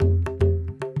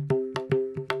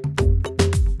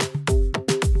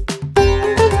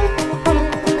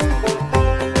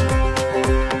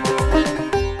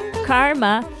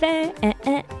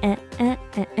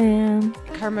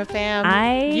Karma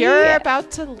fam. You're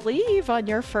about to leave on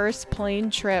your first plane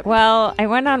trip. Well, I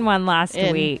went on one last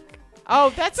week.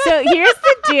 Oh, that's so here's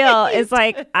the deal. Is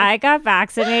like I got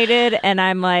vaccinated and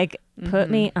I'm like, put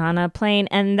me on a plane.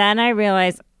 And then I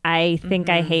realized I think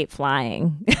I hate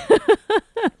flying.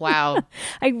 Wow.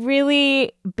 I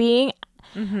really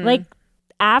like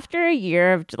after a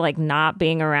year of like not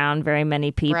being around very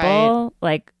many people,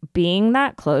 like being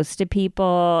that close to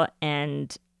people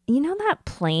and you know that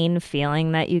plane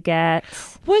feeling that you get?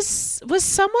 Was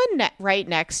someone right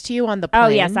next to you on the plane? Oh,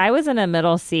 yes. I was in a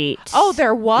middle seat. Oh,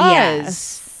 there was?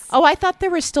 Yes. Oh, I thought they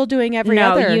were still doing every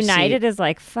other seat. No, United is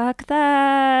like, fuck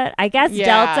that. I guess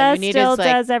Delta still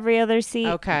does every other seat.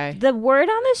 Okay. The word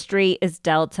on the street is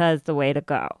Delta is the way to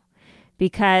go.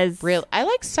 Because... Really? I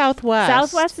like Southwest.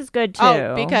 Southwest is good, too.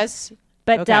 Oh, because...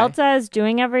 But Delta is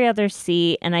doing every other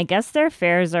seat, and I guess their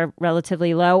fares are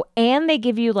relatively low, and they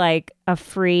give you like a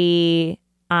free,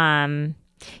 you know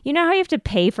how you have to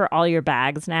pay for all your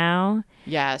bags now?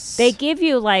 Yes. They give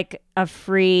you like a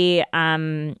free,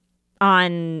 on,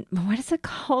 what is it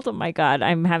called? Oh my God,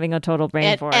 I'm having a total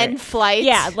brain for it. End flight?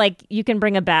 Yeah, like you can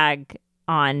bring a bag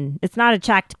on. It's not a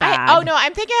checked bag. No,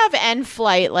 I'm thinking of end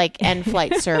flight, like end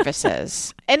flight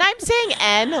services. And I'm saying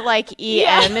N like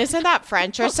EN. Isn't that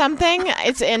French or something?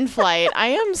 It's in flight.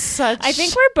 I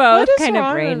think we're both kind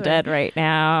of brain dead right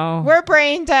now. We're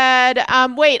brain dead.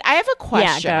 Wait, I have a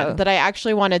question that I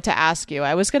actually wanted to ask you.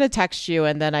 I was going to text you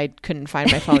and then I couldn't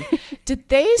find my phone. Did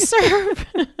they serve,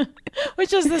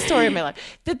 which is the story of my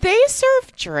life. Did they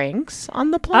serve drinks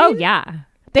on the plane? Oh, yeah.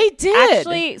 They did.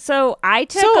 Actually, so I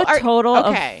took a total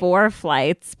of 4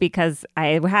 flights because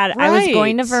I was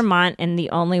going to Vermont and the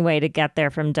only way to get there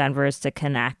from Denver is to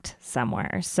connect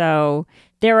somewhere. So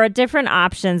there were different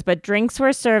options, but drinks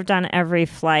were served on every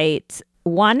flight.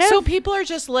 So people are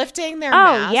just lifting their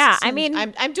masks? Oh, yeah. I mean...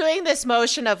 I'm doing this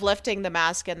motion of lifting the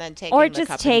mask and then taking the cup and Or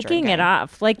just taking drinking. it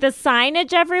off. Like the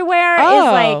signage everywhere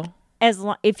is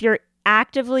like, if you're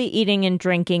actively eating and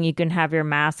drinking, you can have your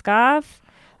mask off.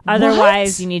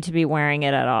 Otherwise, you need to be wearing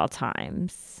it at all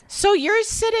times. So you're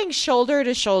sitting shoulder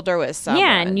to shoulder with someone.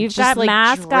 Yeah, and you've got like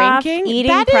mask drinking? off,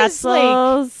 eating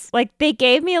pretzels. Like they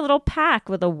gave me a little pack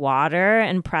with a water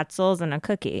and pretzels and a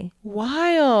cookie.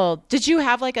 Wild. Did you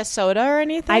have like a soda or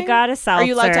anything? I got a seltzer. Are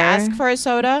you allowed to ask for a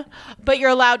soda? But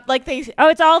you're allowed, like they... Oh,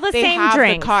 it's all the same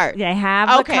drink. The cart. They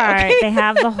have the cart. Okay. They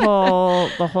have the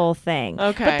whole thing.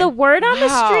 Okay. But the word on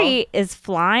the street is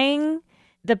flying.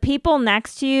 The people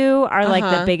next to you are like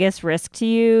the biggest risk to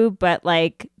you, but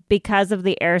like because of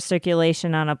the air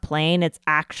circulation on a plane, it's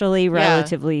actually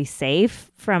relatively safe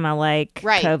from a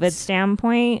COVID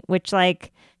standpoint, which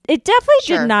like it definitely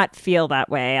did not feel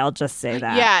that way. I'll just say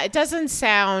that. Yeah, it doesn't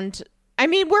sound. I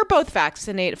mean, we're both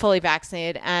fully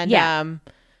vaccinated, and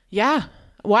yeah.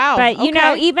 Wow. But, you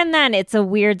know, even then, it's a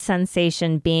weird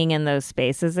sensation being in those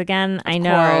spaces again. I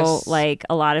know, like,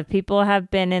 a lot of people have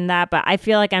been in that, but I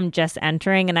feel like I'm just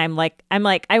entering and I'm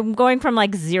going from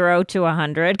like 0 to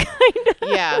 100 kind of.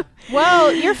 Yeah.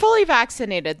 Well, you're fully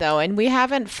vaccinated, though, and we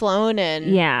haven't flown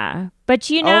in. Yeah. But,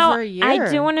 you know, over a year. I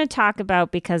do want to talk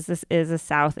about, because this is a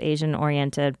South Asian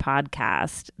oriented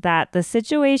podcast, that the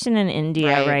situation in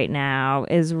India right now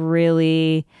is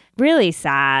really, really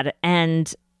sad.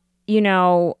 And you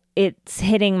know, it's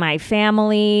hitting my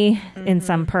family in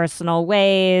some personal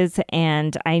ways.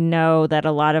 And I know that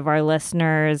a lot of our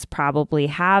listeners probably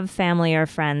have family or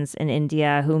friends in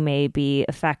India who may be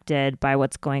affected by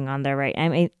what's going on there, right? I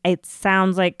mean, it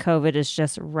sounds like COVID is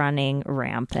just running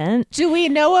rampant. Do we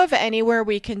know of anywhere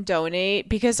we can donate?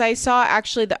 Because I saw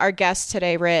actually our guest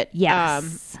today, Rit.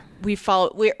 Yes.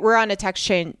 We're on a text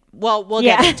chain. Well, we'll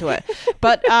get into it.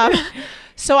 But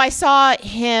so I saw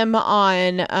him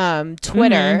on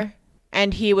Twitter,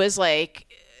 and he was like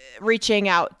reaching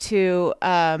out to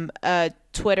a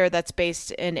Twitter that's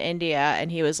based in India,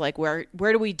 and he was like, "Where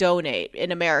do we donate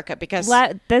in America?" Because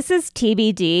this is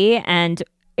TBD, and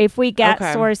if we get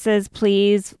sources,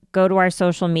 please go to our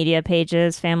social media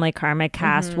pages, Family Karma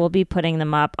Cast. We'll be putting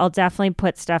them up. I'll definitely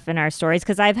put stuff in our stories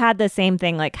because I've had the same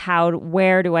thing. Like,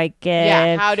 where do I give?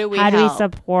 Yeah, how do we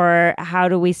support? How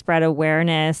do we spread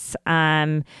awareness?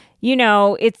 You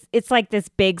know, it's like this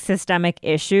big systemic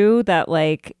issue that,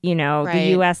 like, you know, the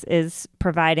U.S. is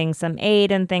providing some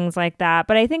aid and things like that.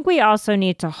 But I think we also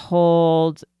need to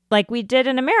hold, like we did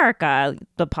in America,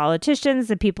 the politicians,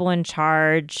 the people in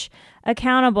charge,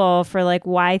 accountable for like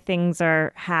why things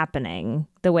are happening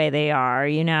the way they are,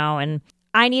 you know. And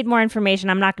I need more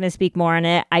information. I'm not going to speak more on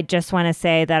it. I just want to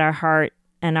say that our heart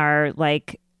and our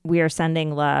we are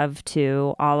sending love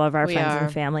to all of our friends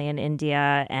and family in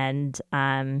India, and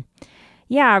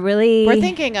really we're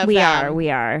thinking of we them.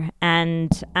 are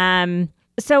and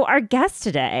So our guest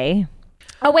today.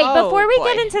 Oh, wait, before we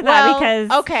get into that,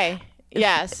 because. Okay.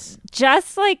 Yes.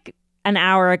 Just like an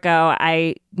hour ago,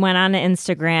 I went on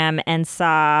Instagram and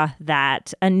saw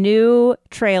that a new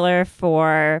trailer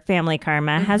for Family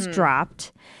Karma has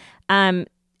dropped.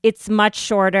 It's much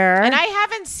shorter. And I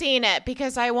haven't seen it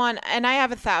because I have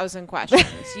 1,000 questions.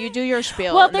 You do your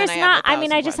spiel. Well, there's not. I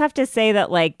mean, I just have to say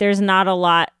that like there's not a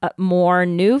lot more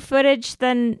new footage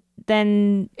than.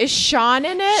 Is Sean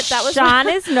in it? Sean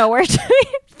is nowhere to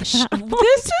be found.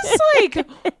 This is like,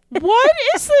 what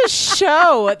is this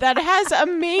show that has a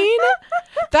mean?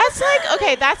 That's like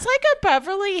a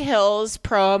Beverly Hills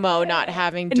promo not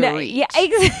having to reach.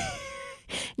 Yeah,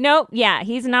 nope. Yeah,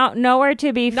 he's nowhere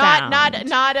to be found.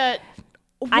 Not a.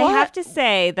 What? I have to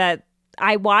say that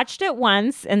I watched it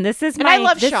once, and this is I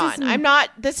love Sean.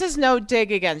 This is no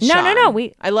dig against Sean. No.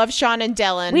 I love Sean and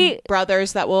Dylan,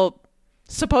 brothers that will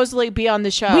supposedly be on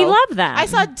the show. We love them. I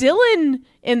saw Dylan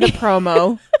in the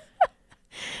promo.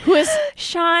 Who is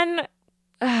Sean?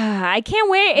 I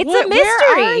can't wait. It's a mystery.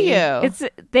 Where are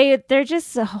you? They're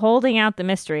just holding out the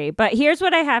mystery. But here's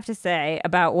what I have to say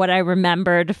about what I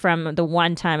remembered from the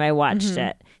one time I watched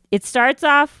it. It starts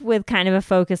off with kind of a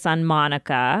focus on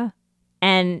Monica,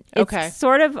 and it's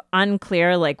sort of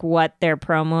unclear like what they're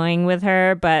promoting with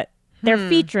her, but they're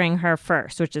featuring her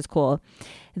first, which is cool.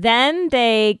 Then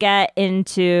they get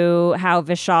into how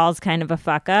Vishal's kind of a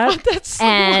fuck up.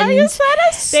 Why is that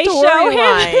a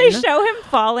storyline? They show him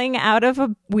falling out of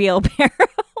a wheelbarrow.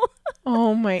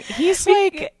 Oh my! He's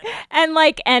like,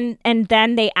 and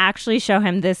then they actually show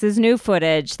him. This is new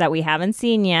footage that we haven't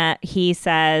seen yet. He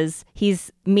says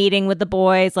he's meeting with the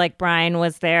boys, like Brian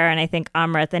was there, and I think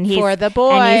Amrit, and he's for the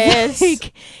boys.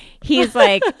 He's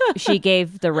like, she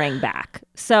gave the ring back.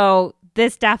 So.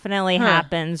 This definitely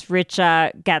happens.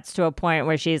 Richa gets to a point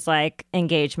where she's like,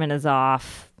 engagement is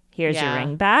off. Here's your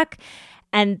ring back.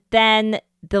 And then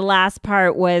the last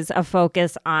part was a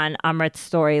focus on Amrit's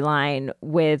storyline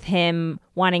with him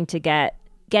wanting to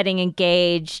getting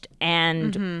engaged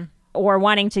and or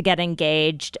wanting to get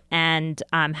engaged and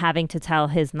having to tell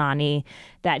his nanny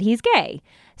that he's gay.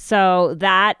 So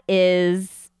that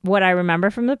is what I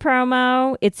remember from the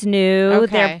promo. It's new.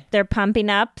 Okay. They're pumping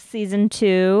up season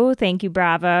 2. Thank you,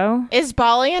 Bravo. Is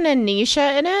Bali and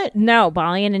Anisha in it? No,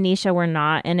 Bali and Anisha were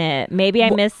not in it. Maybe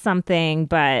I missed something,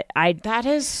 but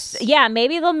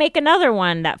maybe they'll make another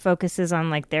one that focuses on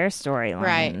like their storylines.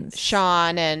 Right.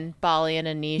 Sean and Bali and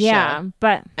Anisha. Yeah,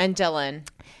 and Dylan.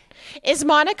 Is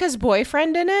Monica's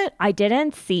boyfriend in it? I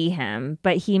didn't see him,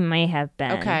 but he may have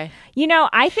been. Okay. You know,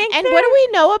 I think. And what do we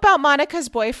know about Monica's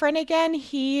boyfriend again?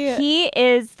 He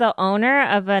is the owner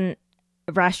of a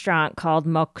restaurant called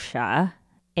Moksha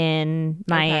in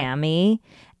Miami.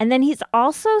 Okay. And then he's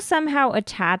also somehow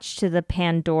attached to the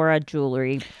Pandora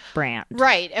jewelry brand.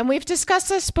 Right. And we've discussed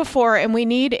this before, and we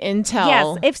need intel.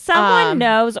 Yes. If someone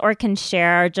knows or can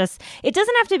share, it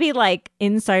doesn't have to be like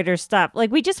insider stuff.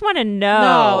 Like, we just want to know.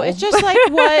 No, it's just like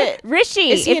what. Rishi,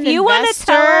 if you want to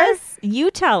tell us, you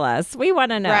tell us. We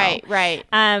want to know. Right.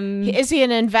 Is he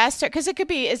an investor? Because it could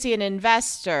be, is he an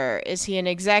investor? Is he an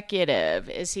executive?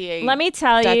 Is he a. Let me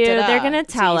tell you, they're going to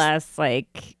tell us,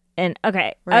 like. And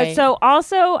okay. Right. So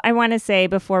also I want to say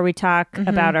before we talk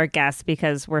about our guests,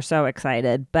 because we're so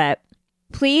excited, but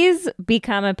please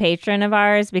become a patron of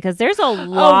ours because there's a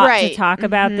lot to talk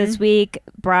about this week.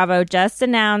 Bravo just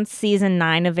announced season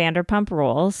 9 of Vanderpump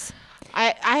Rules.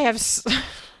 I have...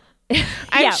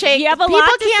 I'm shaking. You have a People lot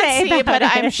to can't say see, but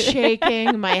it. I'm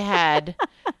shaking my head.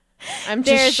 I'm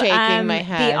just shaking my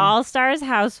head. The All Stars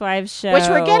Housewives show. Which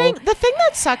we're getting. The thing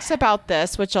that sucks about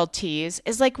this, which I'll tease,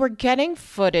 is like we're getting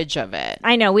footage of it.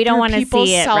 I know. We don't want to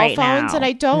see it cell right phones, now. And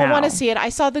I don't want to see it. I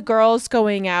saw the girls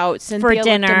going out. Cynthia for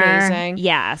dinner. Looked amazing.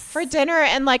 Yes. For dinner.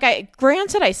 And like,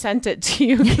 granted, I sent it to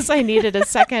you because I needed a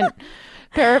second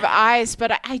pair of eyes,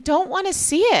 but I don't want to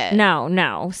see it.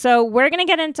 No. So we're going to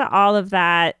get into all of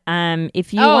that.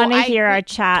 If you want to hear our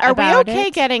chat about it. Are we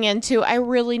okay getting into, I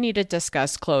really need to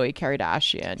discuss Khloe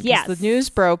Kardashian. Yes. The news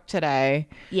broke today.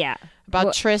 Yeah.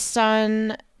 About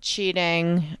Tristan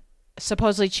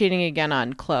supposedly cheating again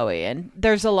on Khloe. And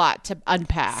there's a lot to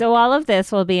unpack. So all of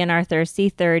this will be in our Thirsty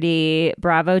 30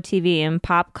 Bravo TV and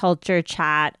pop culture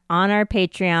chat on our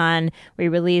Patreon. We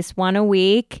release one a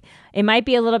week. It might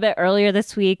be a little bit earlier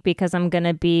this week because I'm going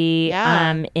to be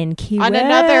in Key West. On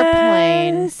another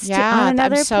plane. Yeah,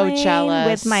 I'm so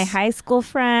jealous. With my high school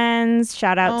friends.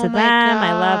 Shout out to them. God.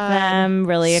 I love them.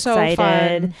 Really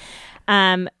excited.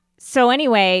 Fun. So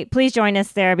anyway, please join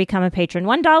us there. Become a patron.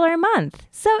 $1 a month.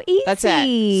 So easy. That's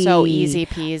it. So easy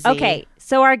peasy. Okay,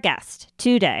 so our guest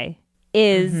today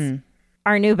is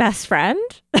our new best friend.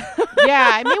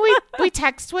 Yeah, I mean, we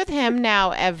text with him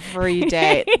now every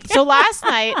day. So last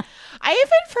night, I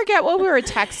even forget what we were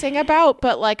texting about,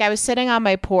 but like I was sitting on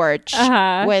my porch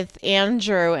with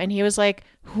Andrew, and he was like,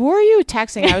 "Who are you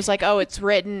texting?" I was like, "Oh, it's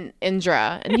written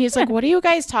Indra." And he's like, "What are you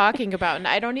guys talking about?" And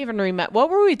I don't even remember. What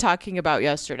were we talking about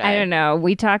yesterday? I don't know.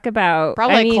 We talk about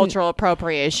probably cultural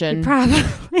appropriation.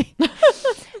 Probably.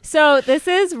 So this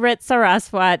is Rit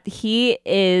Saraswat. He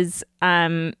is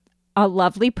a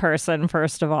lovely person,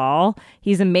 first of all.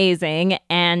 He's amazing.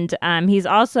 And he's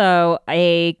also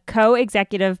a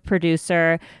co-executive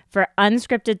producer for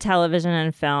unscripted television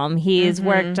and film. He's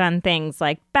worked on things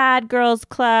like Bad Girls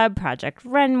Club, Project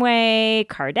Runway,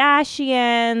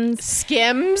 Kardashians.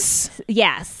 Skims.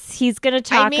 Yes. He's going to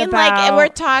talk about... like, we're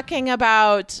talking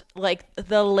about, like,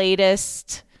 the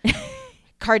latest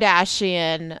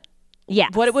Kardashian... Yeah.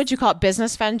 What would you call it?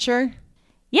 Business venture?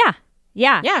 Yeah.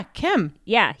 Yeah. Yeah, Kim.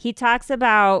 Yeah. He talks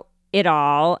about it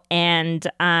all. And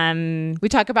we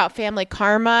talk about family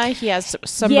karma. He has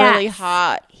some really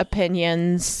hot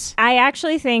opinions. I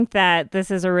actually think that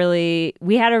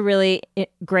we had a really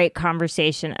great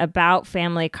conversation about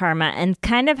family karma and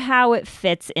kind of how it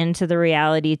fits into the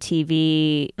reality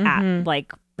TV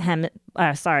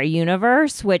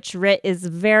universe, which Rit is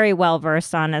very well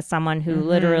versed on as someone who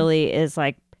literally is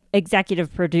like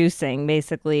executive producing,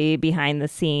 basically behind the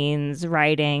scenes,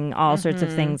 writing, all sorts of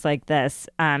things like this.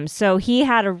 So he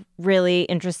had a really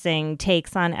interesting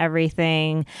takes on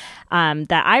everything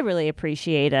that I really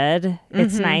appreciated.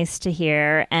 It's nice to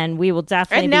hear, and we will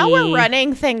definitely. And now we're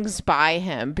running things by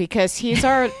him because he's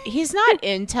not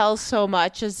intel so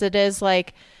much as it is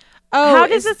like. Oh, how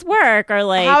does this work? Or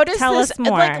like, how does tell us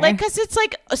more. Like, because it's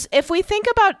like, if we think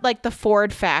about like the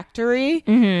Ford factory,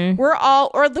 we're all,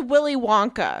 or the Willy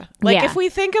Wonka. Like, if we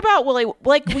think about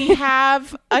we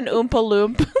have an Oompa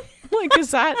Loomp. Like,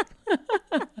 is that?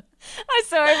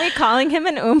 So are we calling him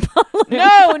an Oompa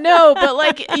Loomp? No, but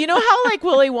like, you know how like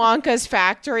Willy Wonka's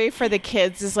factory for the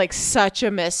kids is like such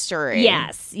a mystery.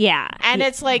 Yes, yeah. And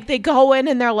it's like they go in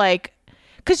and they're like,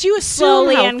 because you assume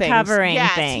slowly how uncovering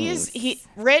things. things.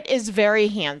 Rit is very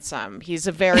handsome. He's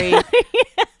a very,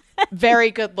 very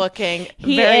good looking, fit.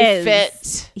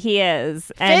 He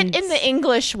is. Fit in the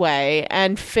English way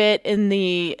and fit in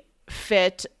the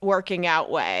fit working out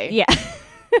way. Yeah.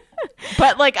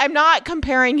 But like, I'm not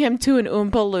comparing him to an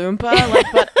Oompa Loompa. Like,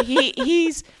 but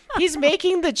he's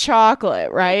making the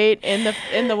chocolate, right? In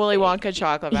the Willy Wonka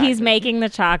chocolate factory. He's making the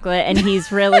chocolate, and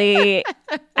he's really.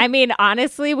 I mean,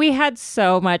 honestly, we had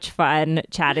so much fun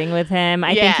chatting with him.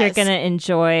 I think you're going to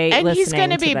enjoy and listening he's going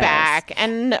to be this. back,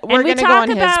 and we're going to go on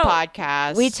his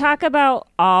podcast. We talk about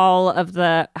all of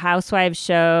the Housewives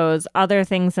shows, other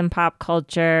things in pop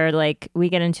culture. Like, we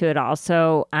get into it all.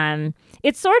 So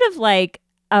it's sort of like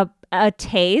a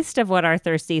taste of what our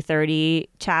Thirsty 30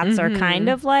 chats are kind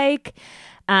of like.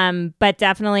 But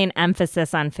definitely an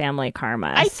emphasis on family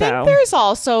karma. I think there's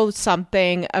also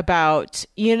something about,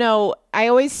 I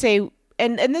always say,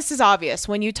 and this is obvious,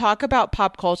 when you talk about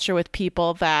pop culture with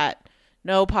people that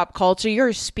know pop culture,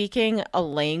 you're speaking a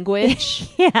language.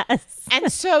 Yes.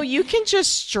 And so you can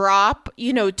just drop,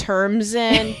 terms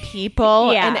in,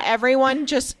 people, and everyone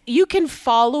you can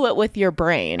follow it with your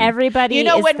brain. Everybody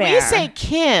is when there. we say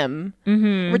Kim,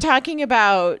 we're talking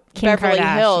about Kim Beverly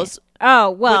Kardashian. Hills.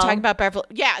 Oh, well. We're talking about Beverly.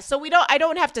 Yeah, so I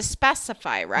don't have to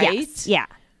specify, right? Yes, yeah.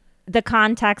 The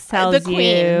context tells the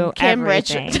queen, you Kim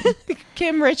everything. Richards.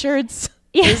 Kim Richards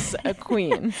is a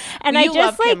queen. And you I just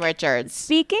love like, Kim Richards.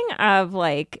 Speaking of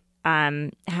like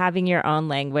having your own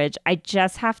language, I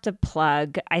just have to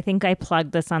plug, I think I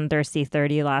plugged this on Thirsty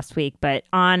 30 last week, but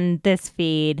on this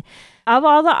feed, of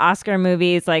all the Oscar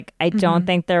movies, like I don't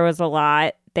think there was a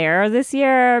lot there this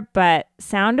year, but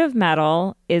Sound of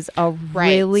Metal is a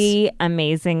really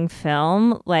amazing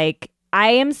film. Like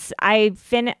I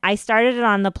started it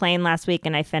on the plane last week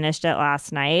and I finished it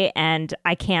last night, and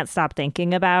I can't stop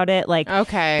thinking about it. Like,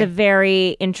 the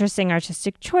very interesting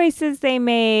artistic choices they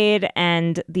made,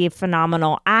 and the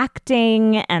phenomenal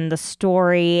acting, and the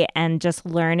story, and just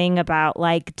learning about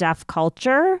like deaf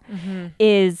culture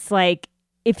is like,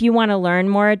 if you want to learn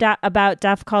more about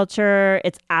deaf culture,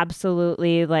 it's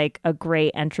absolutely like a great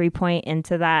entry point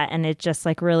into that. And it just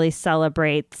like really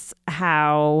celebrates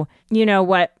how,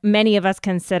 what many of us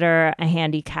consider a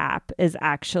handicap is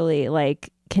actually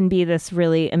like can be this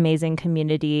really amazing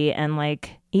community and like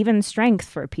even strength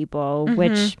for people,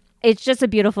 which it's just a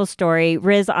beautiful story.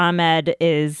 Riz Ahmed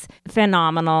is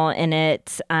phenomenal in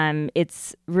it.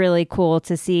 It's really cool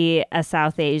to see a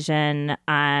South Asian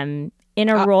in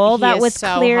a role that was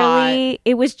so clearly hot.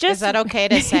 It was just. Is that okay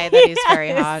to say that he's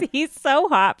very hot? He's so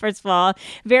hot. First of all,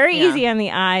 very easy on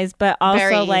the eyes, but also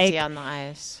very like easy on the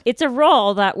eyes. It's a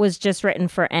role that was just written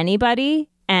for anybody,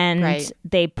 and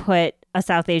they put a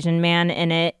South Asian man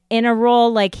in it in a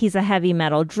role like he's a heavy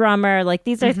metal drummer. Like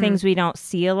these are things we don't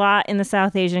see a lot in the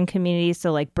South Asian community.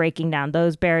 So like breaking down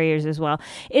those barriers as well.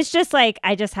 It's just like,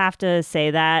 I just have to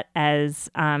say that as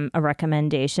a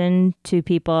recommendation to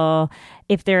people.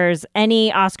 If there's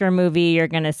any Oscar movie you're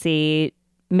going to see,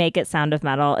 make it Sound of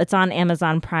Metal. It's on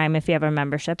Amazon Prime if you have a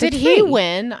membership. Did he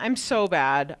win? I'm so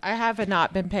bad. I have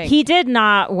not been paying. He did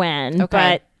not win,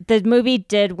 but the movie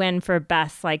did win for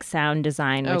best like sound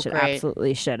design, which it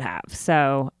absolutely should have.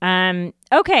 So,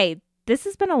 okay, this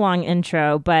has been a long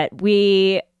intro, but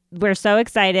we're so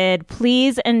excited.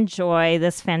 Please enjoy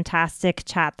this fantastic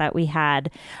chat that we had.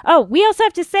 Oh, we also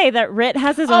have to say that Rit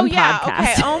has his own podcast.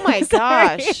 Okay. Oh my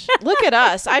gosh. Look at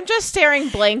us. I'm just staring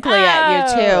blankly at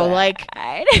you too. Like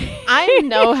I'm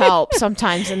no help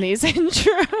sometimes in these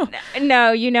intros.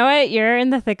 No, you know what? You're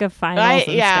in the thick of finals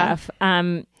and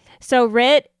stuff. So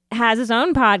Rit has his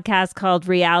own podcast called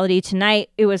Reality Tonight.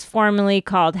 It was formerly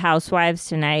called Housewives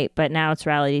Tonight, but now it's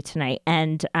Reality Tonight.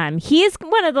 And he's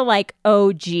one of the like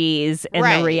OGs in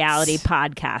the reality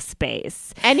podcast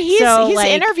space. And he's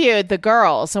like, interviewed the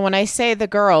girls. And when I say the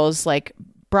girls, like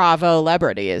Bravo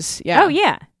celebrities. Yeah. Oh,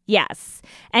 yeah. Yes.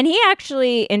 And he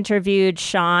actually interviewed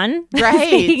Sean. Right.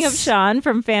 Speaking of Sean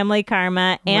from Family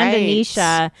Karma and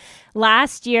Anisha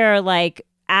last year, like,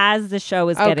 as the show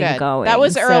was getting going. That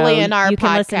was early in our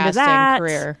podcasting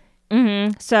career.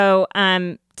 Mm-hmm. So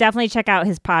definitely check out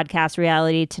his podcast,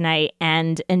 Reality Tonight,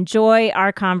 and enjoy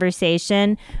our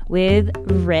conversation with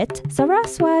Rit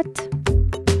Saraswat.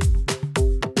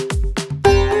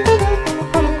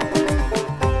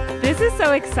 This is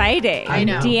so exciting. I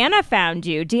know. Deanna found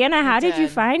you. Deanna, how did you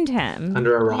find him?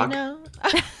 Under a rock.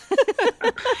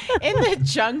 In the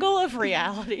jungle of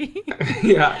reality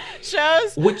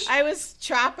shows. Which I was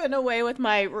chopping away with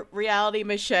my reality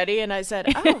machete, and I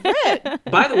said, "Oh, Rit."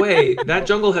 By the way, that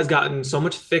jungle has gotten so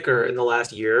much thicker in the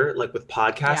last year. Like with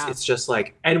podcasts, it's just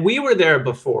like, and we were there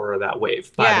before that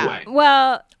wave. By the way,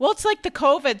 well, it's like the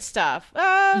COVID stuff.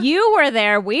 You were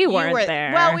there. We weren't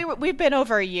there. Well, we've been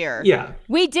over a year. Yeah,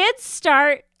 we did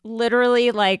start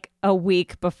literally like a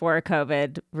week before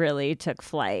COVID really took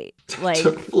flight. That's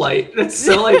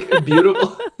so like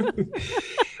beautiful.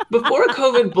 Before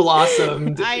COVID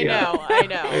blossomed. I know.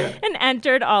 Yeah. And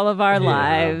entered all of our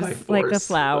lives like a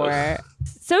flower.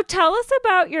 So tell us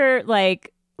about your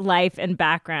like life and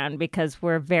background, because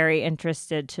we're very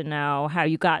interested to know how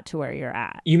you got to where you're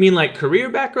at. You mean like career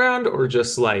background or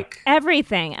just like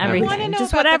everything?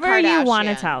 Just whatever you want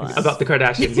to tell us about the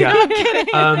Kardashians. Yeah.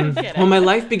 I'm kidding. Well, my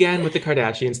life began with the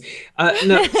Kardashians.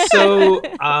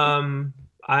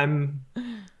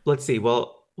 Let's see.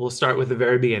 Well, we'll start with the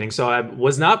very beginning. So I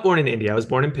was not born in India. I was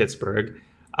born in Pittsburgh.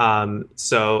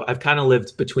 So I've kind of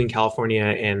lived between California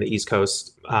and the East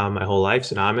Coast my whole life.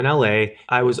 So now I'm in LA.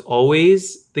 I was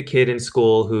always the kid in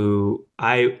school who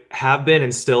I have been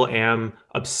and still am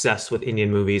obsessed with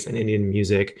Indian movies and Indian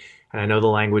music. And I know the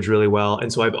language really well.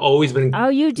 And so I've always been... Oh,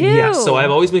 you do? Yeah. So I've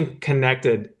always been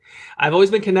connected. I've always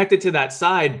been connected to that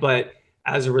side. But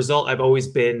as a result, I've always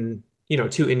been,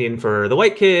 too Indian for the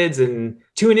white kids and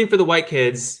too Indian for the white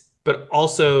kids, but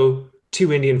also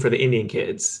too Indian for the Indian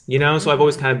kids, So I've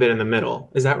always kind of been in the middle.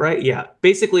 Is that right? Yeah.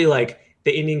 Basically, like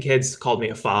the Indian kids called me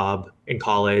a fob in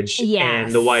college,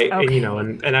 and the white,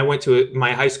 and I went to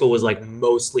my high school was like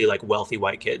mostly like wealthy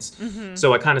white kids. Mm-hmm.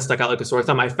 So I kind of stuck out like a sore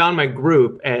thumb. I found my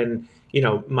group, and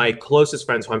my closest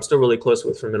friends, who I'm still really close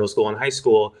with from middle school and high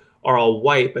school, are all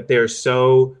white, but they're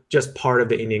so just part of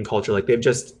the Indian culture. Like they've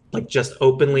just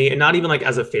openly, and not even like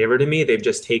as a favor to me, they've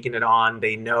just taken it on.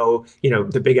 They know,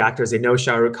 the big actors. They know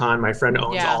Shah Rukh Khan. My friend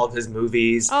owns all of his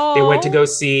movies. Oh, they went to go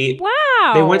see.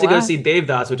 Wow. They went to go see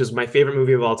Devdas, which is my favorite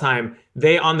movie of all time.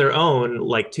 They on their own,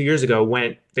 like 2 years ago,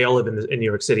 they all live in New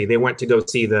York City. They went to go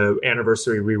see the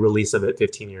anniversary re-release of it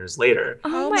 15 years later.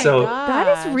 Oh my God.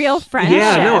 That is real friendship.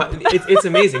 Yeah, no, it's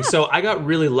amazing. So I got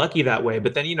really lucky that way.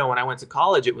 But then, when I went to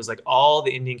college, it was like all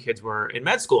the Indian kids were in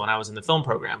med school and I was in the film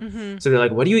program. Mm-hmm. So they're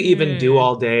like, what do you even do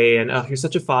all day? And you're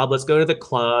such a fob. Let's go to the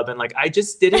club. And like, I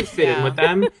just didn't fit in with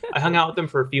them. I hung out with them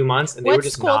for a few months and they were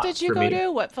just not for me. What school did you go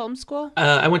to? What film school?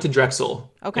 I went to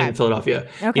Drexel in Philadelphia.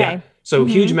 Okay. Yeah. So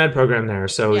huge med program there.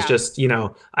 So it was just,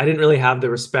 I didn't really have the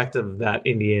respect of that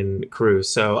Indian crew.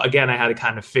 So again, I had to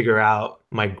kind of figure out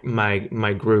my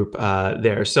group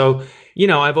there. So,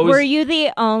 I've always... Were you the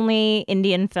only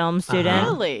Indian film student?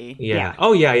 Really? Yeah.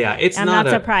 Oh, yeah. I'm not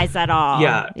surprised at all.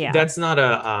 Yeah. That's not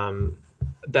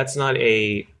that's not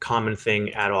a common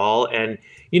thing at all. And,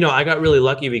 I got really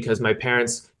lucky because my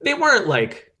parents, they weren't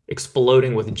like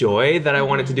exploding with joy that I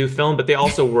wanted to do film, but they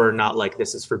also were not like,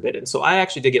 this is forbidden. So I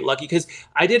actually did get lucky because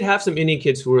I did have some Indian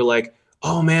kids who were like,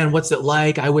 oh man, what's it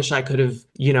like? I wish I could have,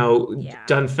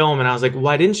 done film. And I was like,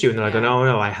 why didn't you? And they're like,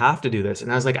 no, I have to do this.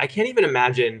 And I was like, I can't even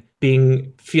imagine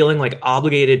feeling like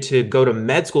obligated to go to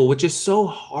med school, which is so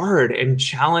hard and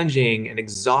challenging and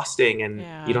exhausting. And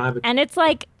you don't have and it's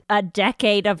like a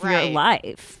decade of your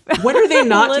life. When are they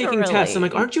not taking tests? I'm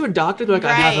like, aren't you a doctor? They're like,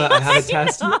 I have a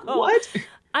test. What?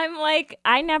 I'm like,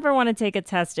 I never want to take a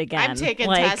test again. I'm taking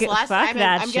tests.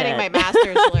 I'm getting my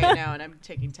master's right now, and I'm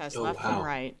taking tests left and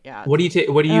right. Yeah. What are you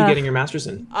getting your master's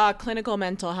in? Clinical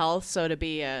mental health. So to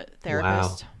be a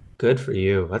therapist. Wow. Good for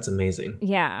you. That's amazing.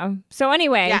 Yeah. So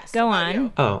anyway, go on.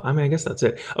 You. Oh, I guess that's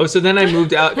it. Oh, so then I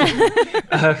moved out.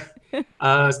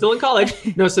 Still in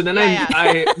college. No, so then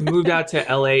I moved out to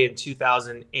LA in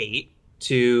 2008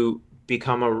 to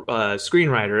become a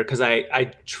screenwriter because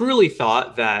I truly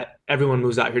thought that everyone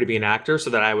moves out here to be an actor so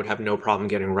that I would have no problem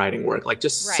getting writing work. Like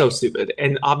just so stupid.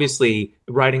 And obviously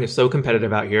writing is so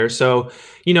competitive out here. So,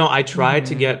 I tried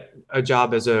to get a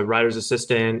job as a writer's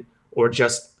assistant or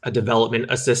just a development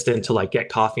assistant to like get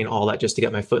coffee and all that just to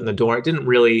get my foot in the door. It didn't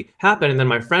really happen. And then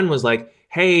my friend was like,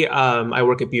 hey, I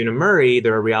work at Bune & Murray.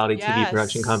 They're a reality TV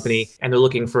production company, and they're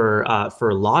looking for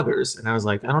loggers. And I was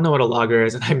like, I don't know what a logger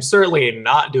is, and I'm certainly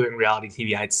not doing reality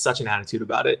TV. I had such an attitude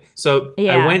about it. So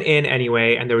I went in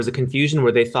anyway, and there was a confusion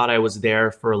where they thought I was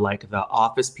there for like the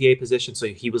office PA position. So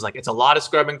he was like, it's a lot of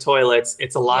scrubbing toilets.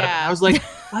 It's a lot of, I was like,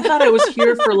 I thought I was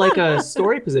here for like a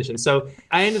story position. So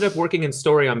I ended up working in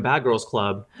story on Bad Girls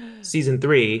Club season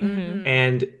 3,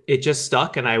 and it just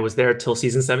stuck, and I was there till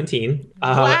season 17.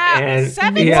 And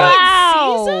 17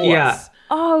 seasons? Yeah.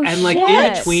 Oh, and like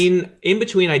in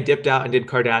between, I dipped out and did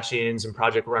Kardashians and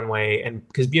Project Runway, and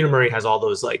because Bune & Murray has all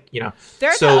those they're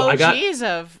the OGs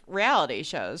of reality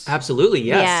shows. Absolutely,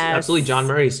 yes, absolutely. John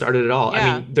Murray started it all.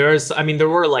 Yeah. There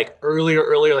were like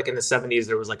earlier, like in the 70s,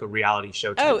 there was like a reality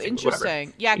show. Oh,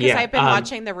 interesting. Yeah, because I've been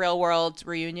watching the Real World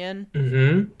reunion,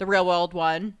 the Real World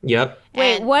one. Yep.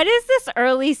 Wait, what is this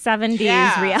early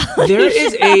 70s reality?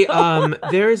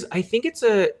 There is I think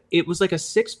it was like a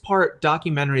 6-part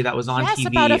documentary that was on TV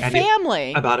about a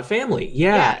family. About a family,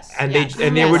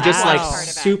 they were just like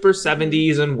super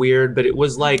 70s and weird, but it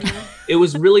was like it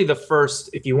was really the first,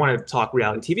 if you want to talk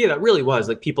reality TV, that really was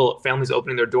like families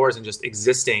opening their doors and just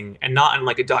existing, and not in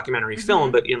like a documentary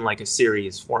film, but in like a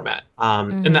series format.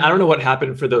 And I don't know what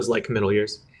happened for those like middle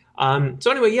years.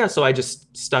 So anyway, so I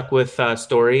just stuck with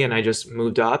story, and I just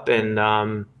moved up, and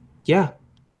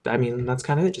that's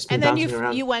kind of it. Just been bouncing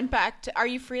around. You went back to, are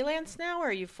you freelance now or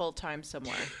are you full-time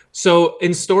somewhere? So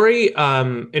in story,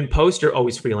 in post, you're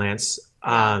always freelance.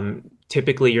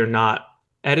 Typically you're not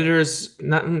editors.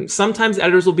 Sometimes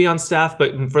editors will be on staff,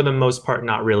 but for the most part,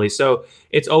 not really. So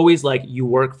it's always like you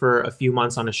work for a few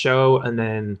months on a show, and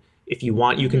then if you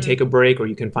want, you can take a break or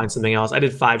you can find something else. I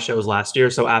did 5 shows last year.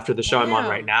 So after the show I'm on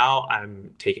right now,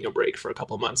 I'm taking a break for a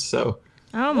couple of months. So.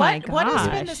 Oh my god! What has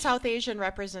been the South Asian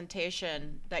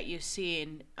representation that you've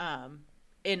seen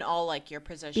in all like your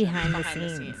positions behind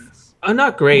the scenes?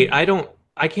 Not great.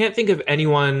 I can't think of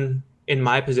anyone in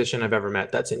my position I've ever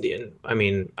met that's Indian. I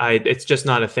mean, it's just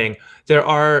not a thing.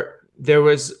 There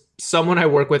was someone I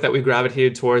work with that we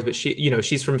gravitated towards, but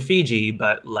she's from Fiji,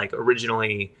 but like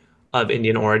originally of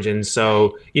Indian origin.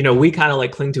 So, we kind of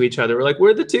like cling to each other. We're like,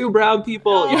 we're the 2 brown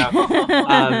people.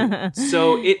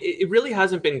 So it really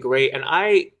hasn't been great. And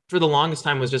I, for the longest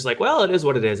time, was just like, well, it is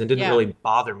what it is, and didn't really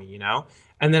bother me,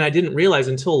 And then I didn't realize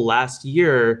until last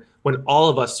year when all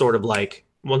of us sort of like,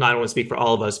 well, I don't want to speak for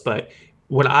all of us, but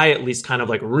when I at least kind of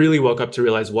like really woke up to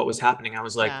realize what was happening, I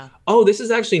was like, oh, this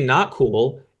is actually not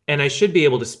cool. And I should be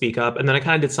able to speak up. And then I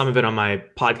kind of did some of it on my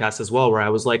podcast as well, where I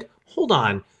was like, hold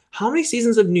on. How many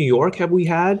seasons of New York have we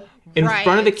had in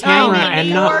front of the camera? New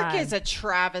York is a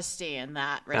travesty in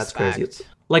that respect. That's crazy.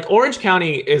 Like Orange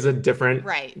County is a different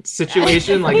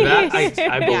situation like that,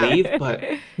 I believe. But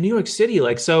New York City,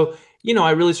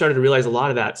 I really started to realize a lot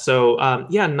of that. So,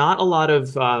 not a lot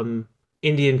of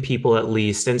Indian people at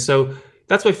least. And so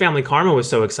that's why Family Karma was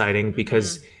so exciting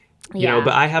because, but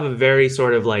I have a very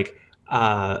sort of like,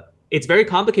 it's very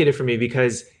complicated for me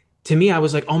because to me, I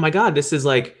was like, oh my God, this is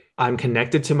like, I'm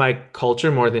connected to my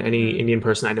culture more than any Indian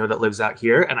person I know that lives out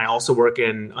here. And I also work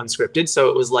in unscripted. So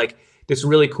it was like this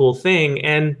really cool thing.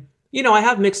 And, I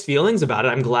have mixed feelings about it.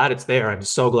 I'm glad it's there. I'm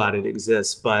so glad it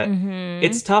exists. But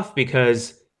it's tough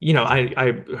because,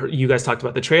 I heard you guys talked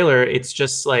about the trailer. It's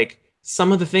just like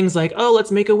some of the things like, oh, let's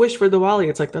make a wish for Diwali.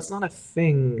 It's like, that's not a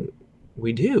thing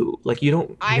we do. Like, you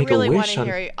don't I make really a wish want to on...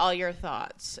 hear all your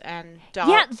thoughts. And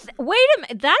yeah, wait a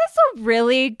minute. That is a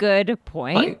really good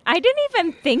point. I didn't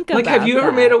even think about that. Like, have you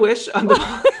ever made a wish on the...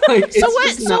 like,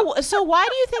 so why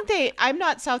do you think they... I'm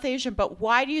not South Asian, but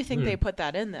why do you think they put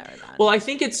that in there then? Well, I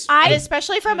think it's... and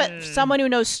especially from someone who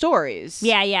knows stories.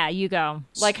 Yeah, you go.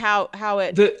 Like how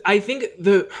it... I think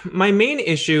my main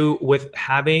issue with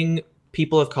having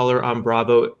people of color on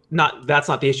Bravo, that's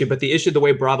not the issue, but the issue, the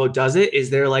way Bravo does it, is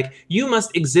they're like, you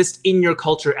must exist in your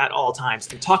culture at all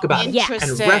times and talk about it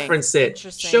and reference it.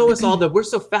 Show us all we're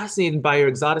so fascinated by your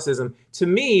exoticism. To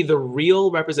me, the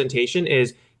real representation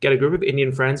is get a group of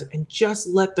Indian friends and just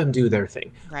let them do their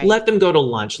thing. Right. Let them go to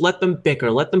lunch, let them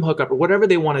bicker, let them hook up, or whatever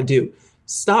they want to do.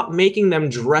 Stop making them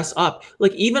dress up.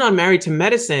 Like, even on Married to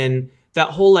Medicine, that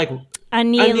whole like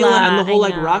Anila and the whole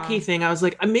like Rocky thing, I was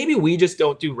like, maybe we just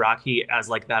don't do Rocky as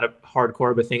like that a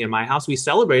hardcore of a thing in my house. We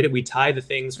celebrate it, we tie the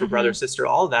things for brother, sister,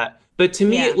 all of that. But to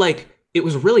me, it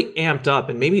was really amped up,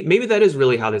 and maybe that is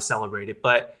really how they celebrate it.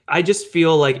 But I just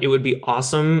feel like it would be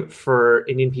awesome for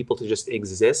Indian people to just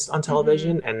exist on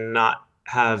television and not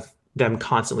have them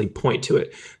constantly point to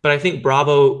it. But I think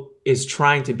Bravo is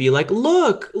trying to be like,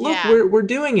 look, we're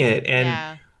doing it.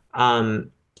 And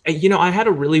I had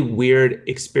a really weird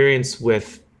experience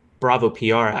with Bravo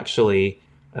PR, actually.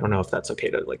 I don't know if that's okay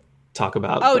to like talk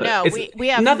about. Oh no, we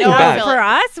have nothing no bad. For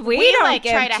us, we don't like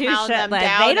give try to two hound shit. them Like,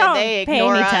 down. they don't pay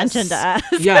any attention to us.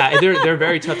 Yeah, they're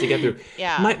very tough to get through.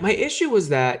 Yeah. My issue was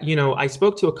that, I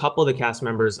spoke to a couple of the cast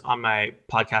members on my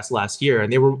podcast last year,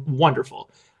 and they were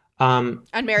wonderful.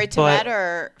 Unmarried to Med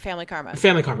or Family Karma?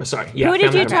 Family Karma, sorry. Yeah. Who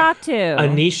did you talk to?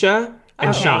 Anisha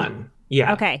and Sean.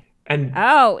 Yeah. Okay. And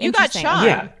you got Sean.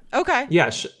 Yeah. Okay. Yeah,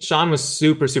 Sean was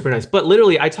super, super nice. But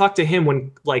literally, I talked to him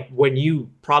when you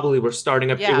probably were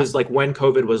starting up. Yeah. It was like when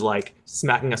COVID was like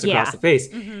smacking us across the face.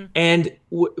 Mm-hmm. And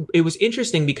it was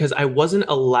interesting because I wasn't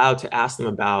allowed to ask them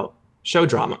about show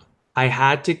drama. I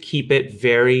had to keep it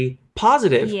very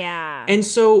positive. Yeah. And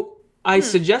so I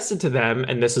suggested to them,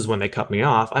 and this is when they cut me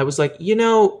off, I was like,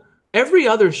 every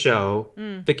other show,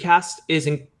 the cast is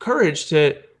encouraged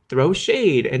to throw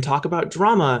shade and talk about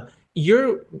drama.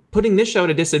 You're putting this show at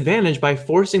a disadvantage by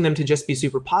forcing them to just be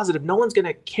super positive. No one's going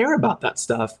to care about that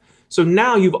stuff. So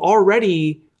now you've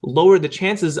already lowered the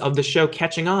chances of the show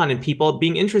catching on and people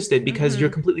being interested because you're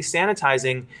completely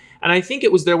sanitizing. And I think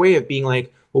it was their way of being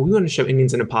like, well, we want to show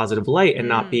Indians in a positive light and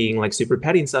not being like super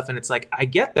petty and stuff. And it's like, I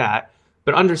get that,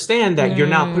 but understand that you're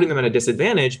now putting them at a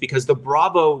disadvantage because the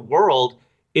Bravo world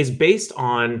is based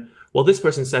on, well, this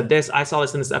person said this, I saw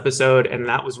this in this episode, and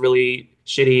that was really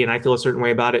shitty, and I feel a certain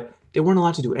way about it. They weren't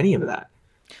allowed to do any of that.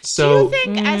 So, do you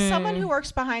think, as someone who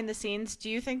works behind the scenes, do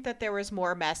you think that there was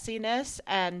more messiness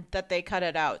and that they cut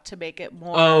it out to make it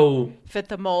more fit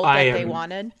the mold that they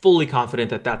wanted? Fully confident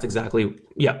that that's exactly,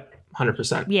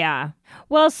 100%. Yeah.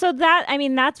 Well, so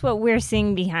that's what we're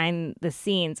seeing behind the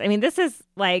scenes. I mean, this is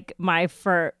like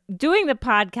doing the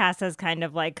podcast has kind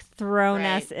of like thrown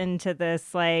us into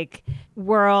this like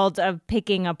world of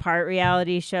picking apart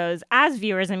reality shows as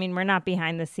viewers. I mean, we're not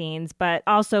behind the scenes, but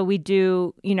also we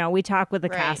do, we talk with the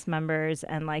cast members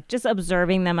and like just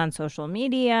observing them on social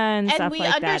media and stuff like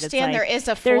that. And we understand there is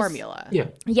a formula. Yeah.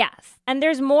 Yes. And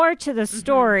there's more to the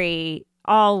story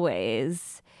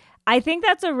always. I think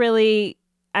that's I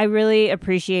really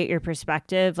appreciate your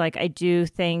perspective. Like, I do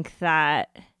think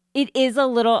that it is a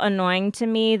little annoying to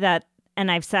me that,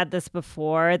 and I've said this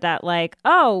before, that like,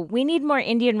 we need more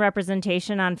Indian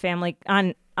representation on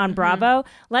Bravo.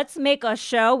 Let's make a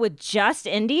show with just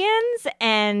Indians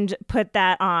and put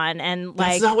that on. And like,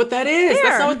 that's not what that is.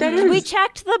 That's not what that is. We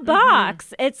checked the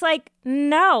box. It's like,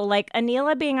 no, like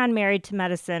Anila being on Married to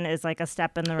Medicine is like a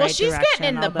step in the right direction. Well, she's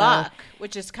getting in the buck,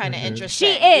 which is kind of interesting.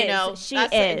 She is.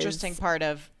 That's the interesting part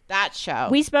of that show.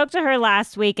 We spoke to her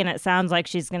last week, and it sounds like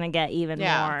she's going to get even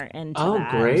more into that. Oh,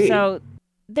 great. So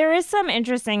there is some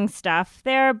interesting stuff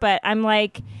there, but I'm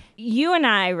like, you and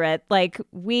I, Rit, like,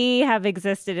 we have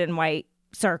existed in white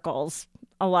circles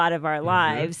a lot of our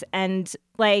lives. And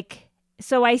like,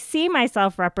 so I see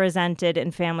myself represented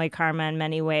in Family Karma in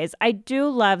many ways. I do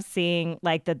love seeing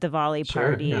like the Diwali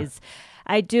parties.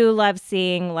 Yeah. I do love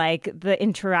seeing like the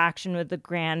interaction with the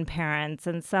grandparents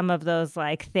and some of those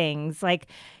like things. Like,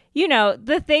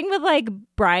 the thing with like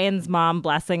Brian's mom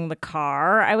blessing the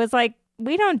car, I was like,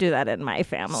 we don't do that in my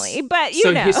family, but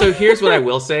So here's what I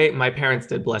will say. My parents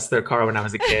did bless their car when I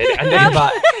was a kid. And they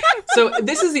so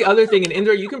this is the other thing. And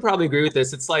Indra, you can probably agree with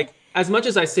this. It's like, as much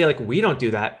as I say like, we don't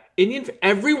do that,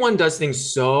 everyone does things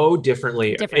so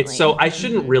differently. So I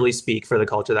shouldn't really speak for the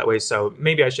culture that way. So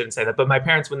maybe I shouldn't say that. But my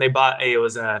parents, when they bought it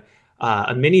was a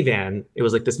a minivan. It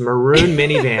was like this maroon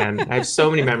minivan. I have so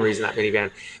many memories in that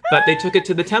minivan. But they took it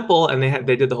to the temple and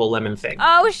they did the whole lemon thing.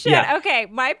 Oh shit! Yeah. Okay,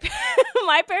 my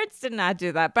parents did not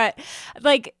do that, but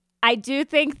like I do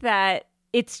think that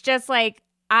it's just like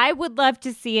I would love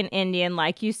to see an Indian,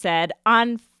 like you said,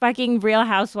 on fucking Real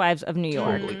Housewives of New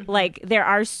York. Like there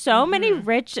are so many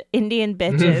rich Indian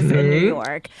bitches in New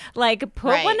York. Like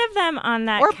put one of them on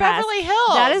that or cast. Beverly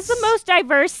Hills. That is the most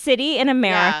diverse city in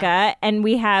America, and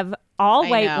we have all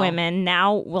white women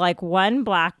now, like one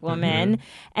black woman,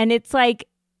 and it's like,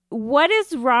 what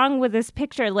is wrong with this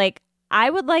picture? Like I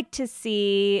would like to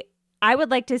see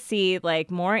like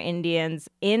more Indians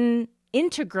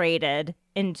integrated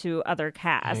into other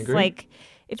casts. Like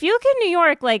if you look at New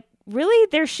York, like really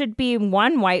there should be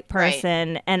one white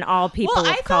person and all people of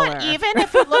color. Well, I thought even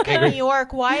if you look at New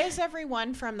York, why is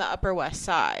everyone from the Upper West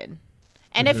Side?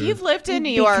 And if you've lived in New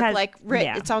York, like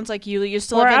it sounds like you used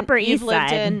to live in Upper East lived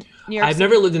Side. in New York I've City.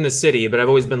 never lived in the city, but I've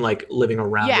always been like living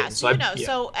around it. So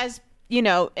so as you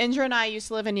know, Indra and I used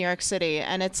to live in New York City,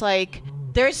 and it's like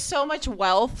there's so much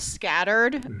wealth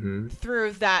scattered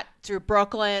through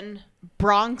Brooklyn,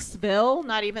 Bronxville,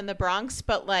 not even the Bronx,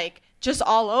 but like just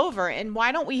all over. And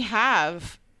why don't we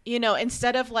have, you know,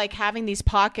 instead of like having these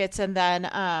pockets and then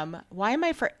why am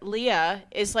I for Leah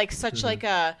is like such like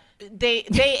a they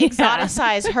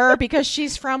exoticize her because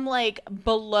she's from like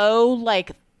below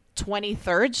like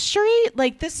 23rd Street.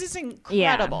 Like this is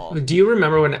incredible. Do you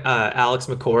remember when Alex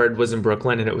McCord was in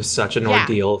Brooklyn and it was such an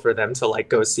ordeal for them to like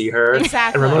go see her?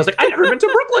 Exactly. And Ramon was like, I've never been to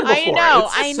Brooklyn before.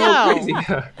 I know. So crazy.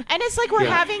 And it's like we're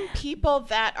having people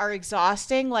that are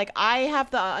exhausting. Like I have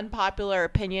the unpopular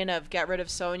opinion of get rid of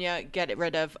Sonia, get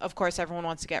rid of course everyone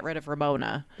wants to get rid of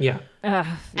Ramona. Yeah.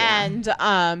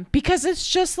 And because it's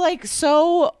just like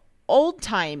so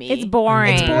old-timey. It's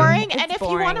boring. And if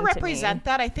you want to represent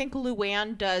that, I think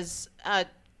Luann does,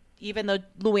 even though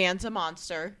Luann's a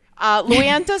monster,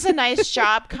 Luann does a nice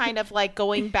job kind of like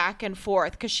going back and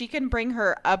forth because she can bring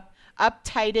her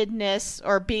uptightedness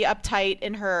or be uptight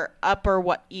in her upper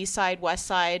east side, west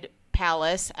side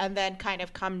palace and then kind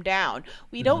of come down.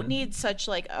 We don't need such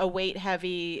like a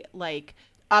weight-heavy like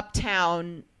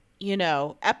uptown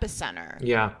epicenter.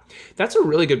 Yeah, that's a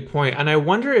really good point. And I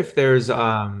wonder if there's,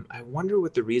 I wonder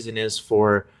what the reason is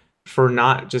for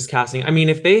not just casting. I mean,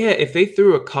 if they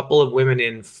threw a couple of women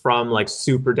in from like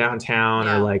super downtown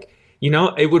or like,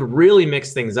 it would really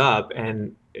mix things up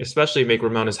and especially make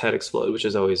Ramona's head explode, which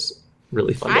is always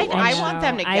really fun to watch. I want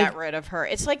them to get rid of her.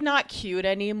 It's like not cute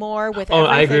anymore with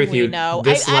everything I agree with you. Know.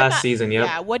 This last season,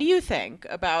 Yeah. What do you think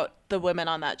about the women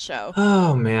on that show?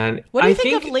 Oh man. What do you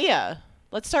think of Leah?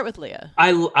 Let's start with Leah.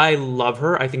 I love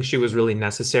her. I think she was really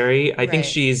necessary. I think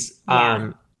she's,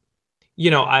 I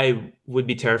would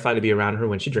be terrified to be around her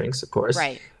when she drinks, of course.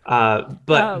 Right.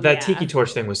 But Tiki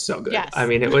Torch thing was so good. Yes. I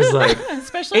mean, it was like,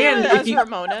 especially as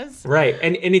Ramona's. Right.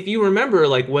 And if you remember,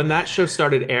 like when that show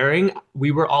started airing,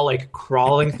 we were all like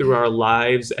crawling through our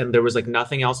lives and there was like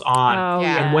nothing else on. Oh,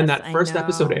 and when that first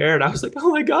episode aired, I was like, oh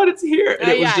my God, it's here. And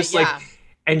it was just like,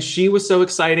 and she was so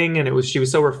exciting and she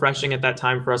was so refreshing at that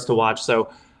time for us to watch.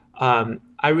 So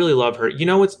I really love her.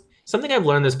 What's something I've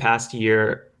learned this past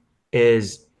year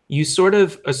is you sort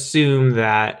of assume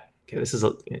that,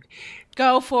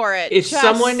 go for it. If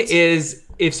someone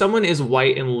is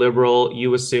white and liberal,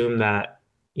 you assume that,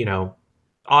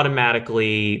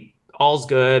 automatically all's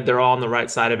good. They're all on the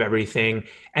right side of everything.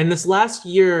 And this last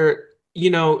year,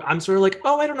 I'm sort of like,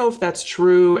 oh, I don't know if that's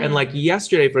true. And like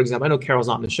yesterday, for example, I know Carol's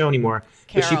not on the show anymore,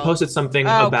 but she posted something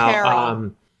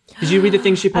about, did you read the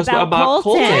thing she posted about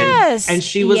Colton? Yes. And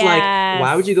she was like,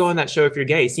 why would you go on that show if you're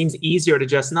gay? It seems easier to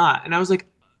just not. And I was like,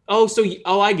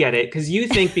 I get it. Because you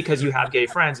think because you have gay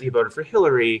friends and you voted for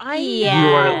Hillary,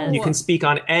 you can speak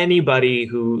on anybody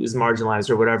who is marginalized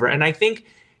or whatever. And I think,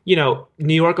 New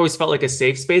York always felt like a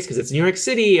safe space because it's New York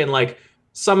City and like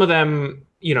some of them,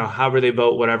 however they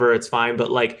vote, whatever, it's fine.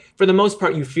 But like for the most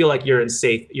part, you feel like you're in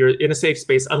a safe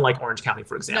space, unlike Orange County,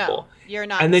 for example. No, you're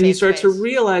not. And then you start to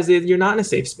realize that you're not in a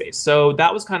safe space. So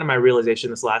that was kind of my realization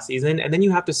this last season. And then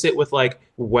you have to sit with like,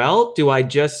 well, do I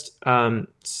just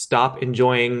stop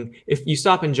enjoying? If you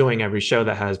stop enjoying every show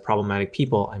that has problematic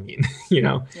people, I mean,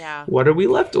 what are we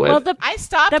left with? Well, I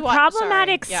stopped the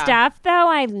problematic stuff, though.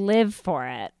 I live for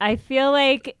it. I feel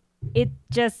like it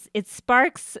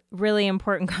sparks really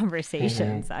important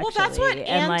conversations, actually. Well, that's what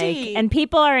Andy... And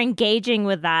people are engaging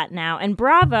with that now. And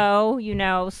Bravo,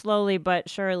 slowly but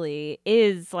surely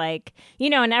is like,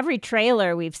 in every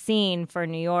trailer we've seen for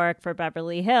New York, for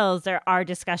Beverly Hills, there are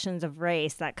discussions of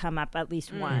race that come up at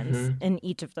least once in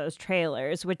each of those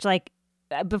trailers, which like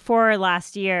before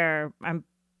last year, I'm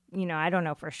I don't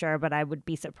know for sure, but I would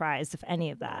be surprised if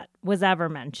any of that was ever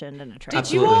mentioned in a trailer.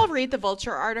 Did you all read the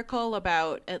Vulture article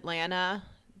about Atlanta?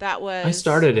 I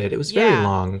started it. It was very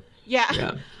long.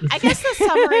 Yeah. I guess the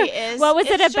summary is... What was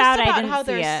it about? I didn't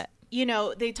see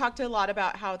it. They talked a lot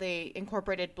about how they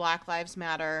incorporated Black Lives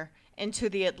Matter into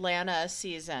the Atlanta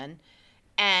season.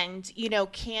 And,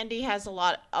 Candy has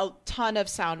a ton of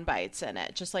sound bites in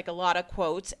it, just like a lot of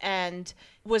quotes, and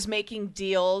was making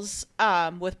deals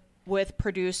with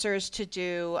producers to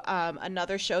do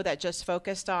another show that just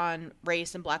focused on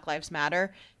race and Black Lives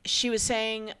Matter. She was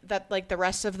saying that like the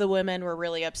rest of the women were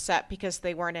really upset because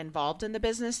they weren't involved in the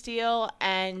business deal.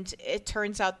 And it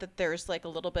turns out that there's like a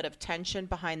little bit of tension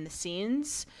behind the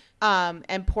scenes.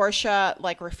 And Portia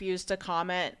like refused to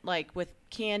comment like with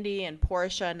Candy and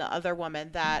Portia and the other woman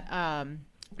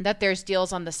that there's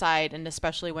deals on the side, and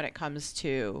especially when it comes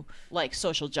to like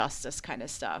social justice kind of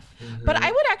stuff. Mm-hmm. But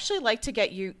I would actually like to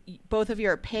get both of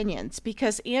your opinions,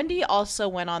 because Andy also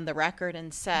went on the record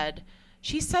and said,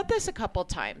 she said this a couple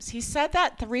times. He said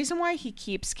that the reason why he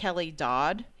keeps Kelly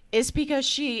Dodd is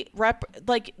because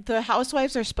the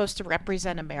housewives are supposed to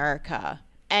represent America.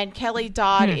 And Kelly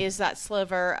Dodd is that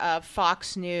sliver of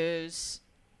Fox News,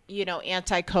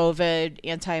 anti-COVID,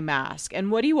 anti-mask. And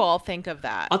what do you all think of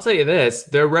that? I'll tell you this,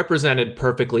 they're represented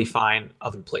perfectly fine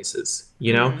other places,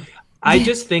 Mm-hmm. I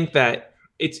just think that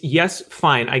yes,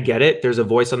 fine, I get it. There's a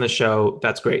voice on the show.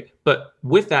 That's great. But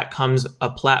with that comes a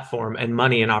platform and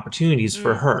money and opportunities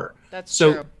for her. That's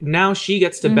so true. Now she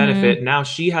gets to benefit. Now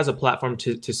she has a platform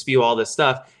to spew all this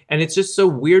stuff. And it's just so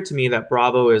weird to me that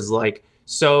Bravo is like,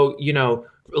 so,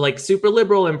 like super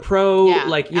liberal and pro,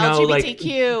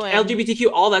 LGBTQ like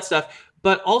LGBTQ, all that stuff.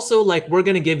 But also like, we're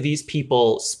going to give these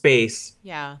people space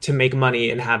to make money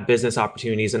and have business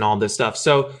opportunities and all this stuff.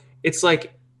 So it's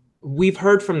like, we've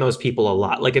heard from those people a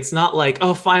lot. Like, it's not like,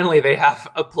 oh, finally they have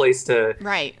a place to,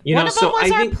 right. One of them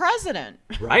was our president.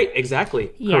 Right.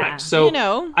 Exactly. Yeah. Correct.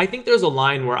 So I think there's a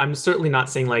line where I'm certainly not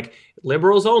saying like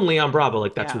liberals only on Bravo.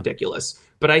 Like that's ridiculous.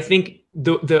 But I think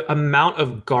the amount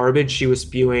of garbage she was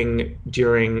spewing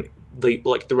during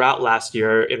throughout last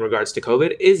year in regards to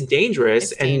COVID is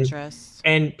dangerous. It's dangerous.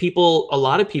 And a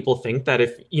lot of people think that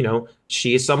if,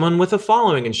 she is someone with a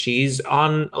following and she's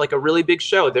on like a really big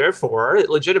show, therefore it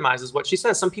legitimizes what she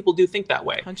says. Some people do think that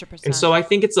way. 100%. And so I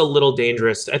think it's a little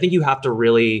dangerous. I think you have to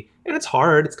really, and it's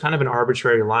hard, it's kind of an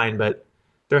arbitrary line, but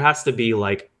there has to be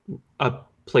like a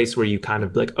place where you kind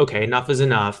of like, okay, enough is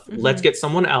enough. Mm-hmm. Let's get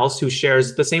someone else who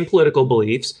shares the same political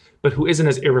beliefs, but who isn't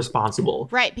as irresponsible.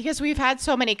 Right, because we've had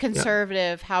so many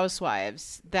conservative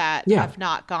housewives that have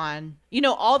not gone,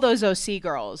 all those OC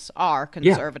girls are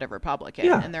conservative Republican,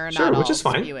 and they're not all which is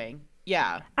fine. spewing.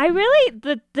 Yeah. I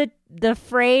really, the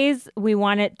phrase, we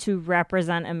want it to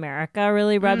represent America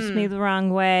really rubs me the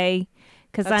wrong way.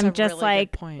 Because I'm just really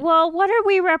like, well, what are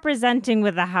we representing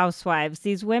with the housewives?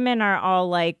 These women are all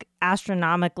like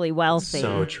astronomically wealthy.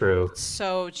 So true.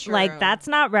 So true. Like, that's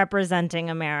not representing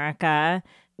America.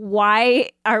 Why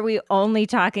are we only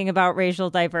talking about racial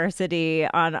diversity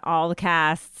on all the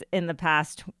casts in the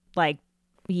past like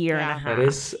year and a half? That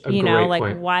is a great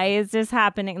point. Why is this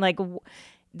happening? Like,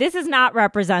 this is not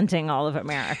representing all of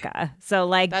America. So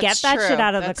like, get that shit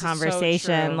out of the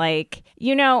conversation. Like,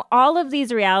 all of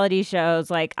these reality shows,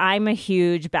 like I'm a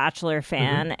huge Bachelor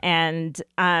fan and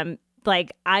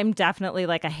like I'm definitely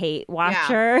like a hate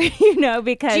watcher,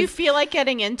 because do you feel like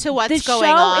getting into what's going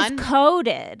on? The show is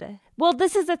coded. Well,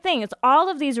 this is the thing. It's all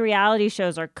of these reality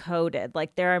shows are coded.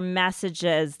 Like there are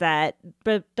messages that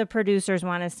the producers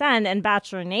want to send. And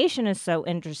Bachelor Nation is so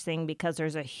interesting because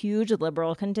there's a huge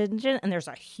liberal contingent and there's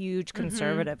a huge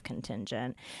conservative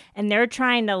contingent. And they're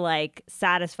trying to like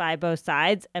satisfy both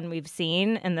sides. And we've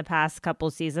seen in the past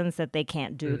couple seasons that they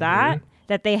can't do that.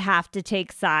 That they have to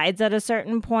take sides at a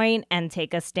certain point and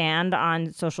take a stand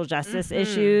on social justice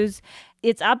issues.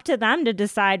 It's up to them to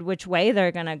decide which way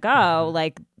they're going to go.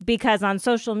 Like, because on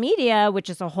social media, which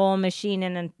is a whole machine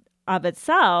in and of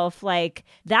itself, like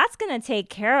that's going to take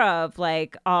care of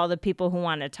like all the people who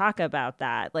want to talk about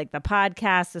that. Like the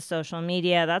podcast, the social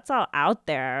media, that's all out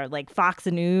there. Like Fox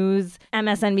News,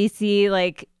 MSNBC,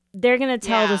 like they're going to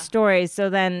tell the stories. So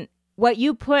then what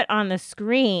you put on the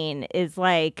screen is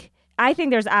like, I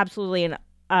think there's absolutely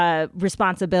a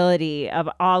responsibility of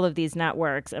all of these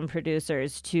networks and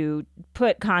producers to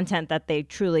put content that they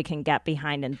truly can get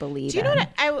behind and believe in. Do you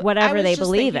know whatever they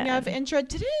believe in. Of Indra,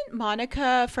 didn't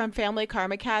Monica from Family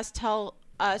Karma Cast tell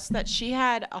us that she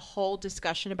had a whole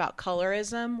discussion about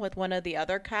colorism with one of the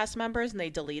other cast members and they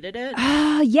deleted it?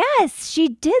 Yes, she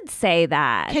did say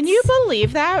that. Can you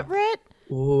believe that, Rit?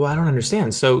 Oh, I don't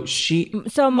understand. So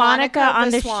Monica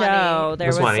on the Viswani. show, there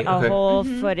was Viswani, a okay. whole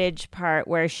footage part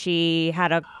where she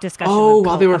had a discussion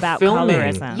while they were about filming.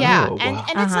 colorism. Yeah, Oh, and wow.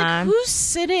 it's like, who's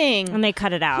sitting? And they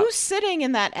cut it out. Who's sitting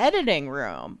in that editing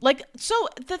room? Like, so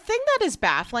the thing that is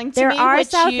baffling to There me, are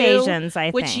South Asians, I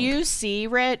which think. you see,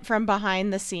 Rit, from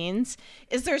behind the scenes,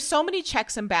 is there's so many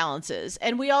checks and balances,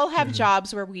 and we all have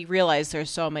jobs where we realize there's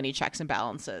so many checks and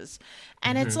balances,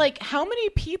 and it's like, how many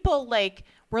people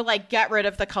were like, get rid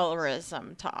of the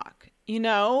colorism talk, you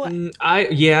know?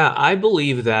 I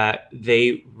believe that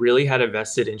they really had a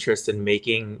vested interest in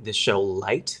making the show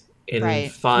light and Right.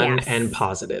 fun Yes. and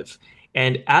positive.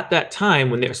 And at that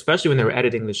time, especially when they were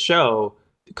editing the show,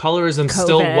 colorism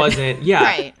still COVID. wasn't. Yeah,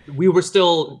 Right.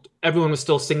 everyone was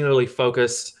still singularly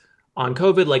focused on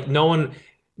COVID. Like no one.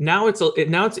 Now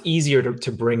it's easier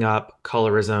to bring up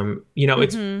colorism. You know,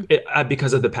 it's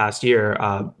because of the past year.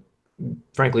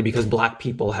 Frankly, because Black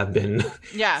people have been,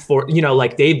 Yeah.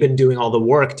 like they've been doing all the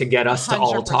work to get us to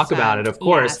all talk about it, of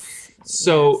course. Yes.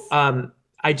 So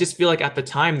I just feel like at the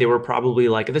time they were probably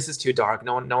like, this is too dark.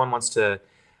 No one wants to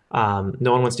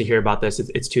hear about this.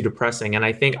 It's too depressing. And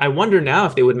I wonder now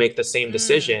if they would make the same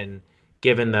decision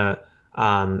given the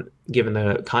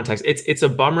context. It's a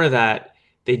bummer that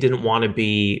they didn't want to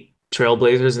be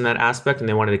trailblazers in that aspect and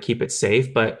they wanted to keep it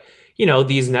safe. But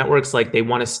these networks, like they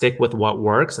want to stick with what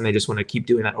works and they just want to keep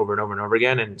doing that over and over and over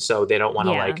again. And so they don't want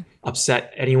to like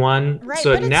upset anyone. Right,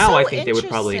 so but it's now so I think they would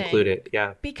probably interesting. include it.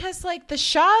 Yeah. Because like the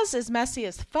Shahs is messy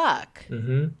as fuck,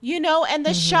 and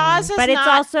the Shahs is But it's not.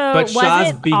 also, But was Shahs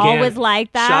it began, always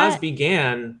like that? Shahs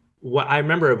began, what I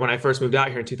remember when I first moved out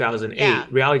here in 2008, Yeah.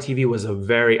 reality TV was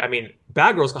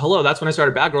Bad Girls, hello, that's when I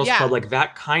started Bad Girls Yeah. Club. Like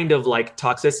that kind of like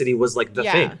toxicity was like the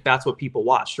Yeah. thing. That's what people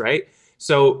watched, right?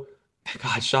 So,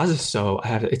 God, Shahs is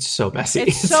it's so messy.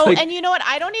 It's so, like, and you know what?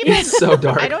 I don't even. it's so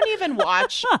dark. I don't even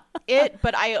watch it,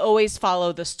 but I always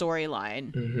follow the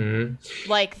storyline,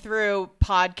 like through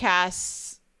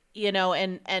podcasts,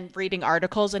 and reading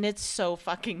articles, and it's so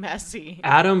fucking messy.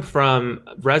 Adam from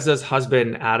Reza's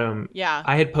husband, Adam. Yeah.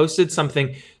 I had posted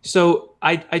something. So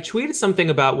I tweeted something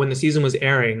about when the season was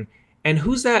airing, and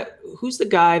who's the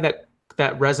guy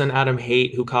that Reza and Adam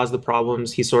hate who caused the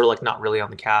problems? He's sort of like not really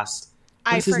on the cast.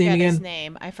 What's I forget his his name again?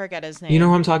 name. I forget his name. You know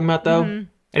who I'm talking about though?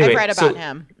 Anyway, I've read about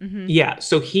him. Yeah.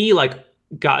 So he like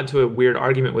got into a weird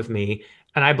argument with me,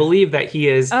 and I believe that he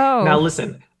is. Oh. Now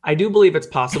listen, I do believe it's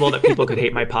possible that people could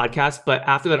hate my podcast, but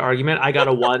after that argument, I got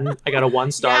a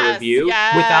 1-star Yes, review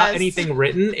yes. without anything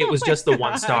written. It was just the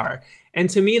 1 star, and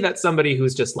to me, that's somebody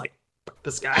who's just like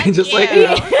this guy, just like.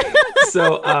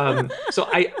 So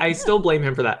I still blame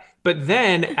him for that. But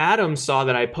then Adam saw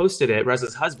that I posted it,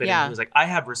 Reza's husband, and he was like, I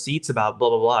have receipts about blah,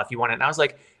 blah, blah, if you want it. And I was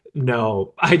like,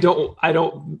 no, I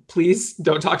don't, please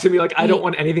don't talk to me. Like, I don't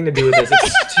want anything to do with this.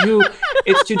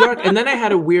 It's too dark. And then I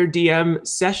had a weird DM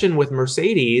session with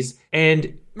Mercedes,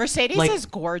 and Mercedes like, is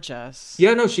gorgeous.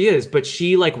 yeah, no, she is. But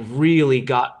she like really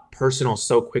got personal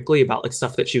so quickly about like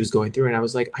stuff that she was going through. And I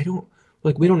was like,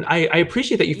 I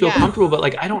appreciate that you feel comfortable, but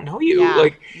like, I don't know you.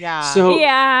 So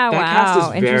that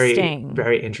cast is very, interesting.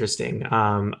 very interesting.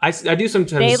 I do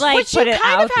sometimes. They like Which put you it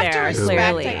kind out of have there, to respect,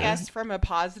 clearly. I guess, from a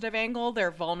positive angle, their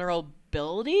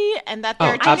vulnerability, and that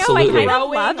they're Oh, just absolutely. I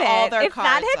throwing love all it. their If that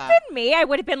cards had up. been me, I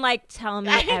would have been like, tell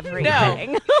me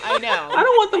everything. I know. I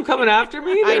don't want them coming after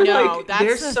me. I They're know, like, that's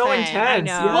they're the so thing. intense. I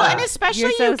know. Yeah. Well, and especially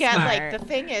You're so you get smart. like the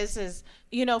thing is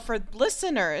for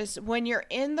listeners, when you're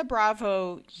in the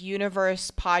Bravo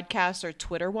universe, podcast or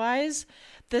Twitter wise,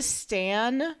 the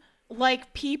stan,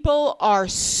 like people are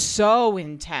so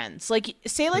intense. Like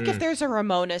say like if there's a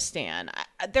Ramona stan,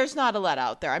 there's not a lot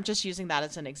out there. I'm just using that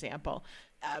as an example.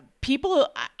 People,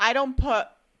 I don't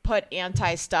put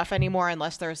anti stuff anymore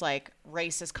unless there's like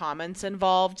racist comments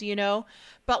involved,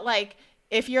 but like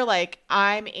if you're like,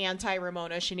 I'm anti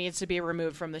Ramona, she needs to be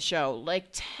removed from the show, like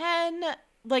 10,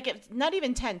 like if not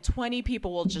even 10, 20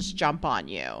 people will just jump on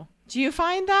you. Do you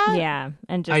find that? Yeah,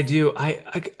 and just I do.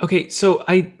 Okay. So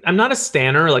I'm not a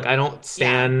stanner. Like I don't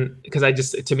stan because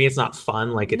to me it's not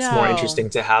fun. Like it's more interesting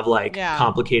to have like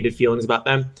complicated feelings about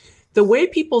them. The way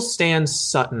people stan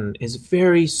Sutton is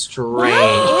very strange. What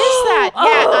is that?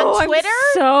 On Twitter.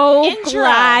 I'm so Indra.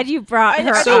 glad you brought her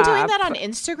Are up. they doing that on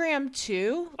Instagram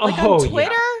too? Like on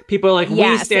Twitter? Yeah. People are like, we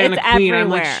Yes, stan the it's queen. I'm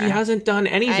like, everywhere. she hasn't done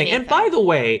anything. And by the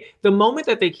way, the moment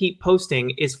that they keep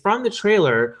posting is from the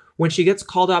trailer when she gets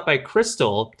called out by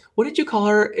Crystal. What did you call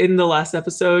her in the last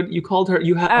episode? You called her.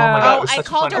 You had. Oh my god! It was I such a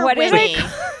called fun her What is Winnie.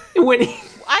 Winnie.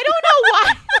 I don't know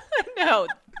why. No,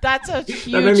 that's a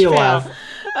huge That made me fail. laugh.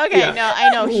 Okay, Yeah. no, I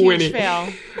know, huge Winnie. fail.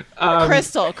 Um,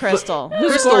 Crystal, who's Crystal,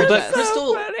 gorgeous.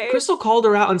 but Crystal called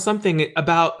her out on something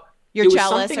about You're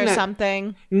jealous or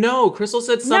something? No, Crystal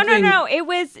said something. No. It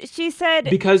was, she said,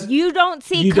 because you don't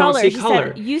see you color. Don't see color.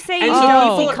 Said, you say and you so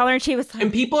don't see color. And she was like,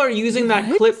 and people are using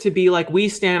that clip to be like, we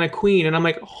stan a queen. And I'm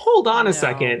like, hold on a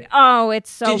second. Oh, it's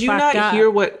so Did you not up. hear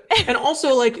what? And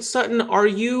also, like, Sutton, are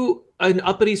you an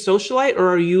uppity socialite, or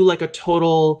are you like a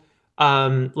total,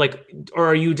 or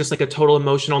are you just like a total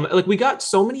emotional? Like, we got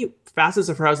so many facets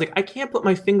of her. I was like, I can't put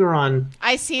my finger on.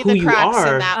 I see the cracks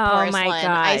in that porcelain. Oh my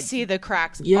God. I see the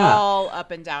cracks all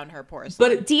up and down her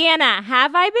porcelain. But Deanna,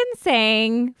 have I been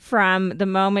saying from the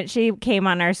moment she came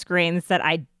on our screens that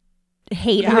I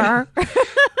hate her?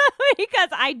 Because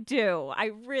I do.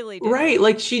 I really do. Right.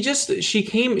 Like, she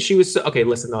was okay,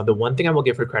 listen, though, the one thing I will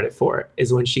give her credit for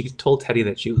is when she told Teddy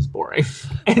that she was boring.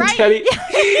 And right.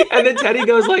 And then Teddy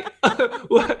goes like,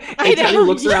 and Teddy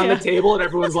looks around the table and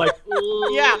everyone's like,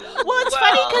 yeah. Well, it's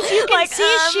funny because you can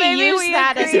see she used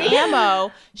that as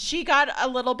ammo. She got a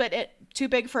little bit too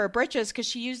big for her britches because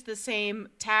she used the same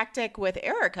tactic with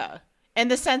Erica. In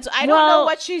the sense, I don't know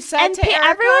what she said to Erica.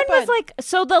 Everyone was like,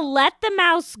 so the Let the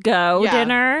Mouse Go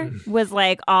dinner was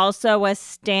like also a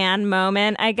Stan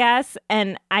moment, I guess.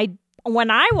 And when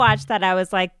I watched that, I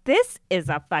was like, this is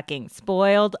a fucking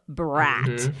spoiled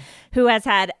brat who has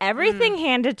had everything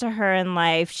handed to her in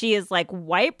life. She is like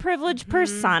white privilege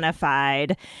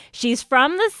personified. She's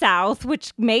from the South,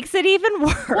 which makes it even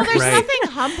worse. Well, there's nothing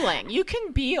humbling. You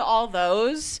can be all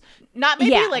those. Not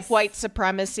maybe like white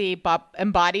supremacy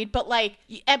embodied, but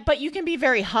but you can be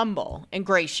very humble and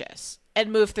gracious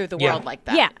and move through the world like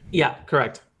that. Yeah,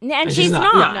 correct. And she's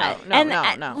not. No.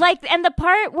 And the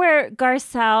part where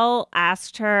Garcelle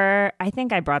asked her, I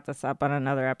think I brought this up on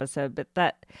another episode, but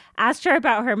that asked her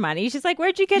about her money. She's like,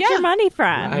 where'd you get your money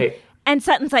from? Right. And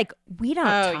Sutton's like, we don't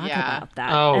talk about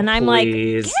that. Oh, and I'm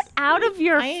please. like, get out of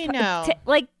your, I know.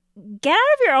 Get out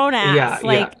of your own ass.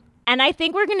 Yeah. And I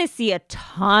think we're going to see a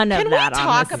ton of that. Can we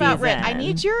talk about season. I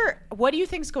need what do you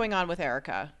think's going on with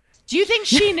Erica? Do you think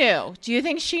she knew? Do you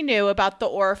think she knew about the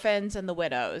orphans and the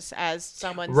widows, as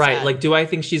someone said? Like, do I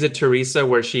think she's a Teresa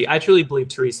where I truly believe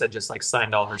Teresa just like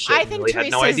signed all her shit and really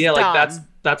had no idea. Dumb. Like,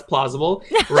 that's plausible.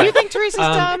 Right. Do you think Teresa's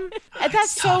dumb?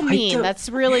 That's so mean. That's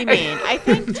really mean. I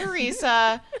think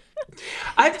Teresa...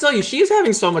 I have to tell you, she is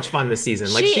having so much fun this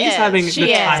season. Like, she's having the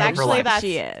time of her life.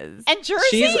 She is. And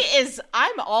Jersey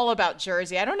I'm all about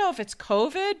Jersey. I don't know if it's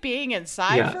COVID being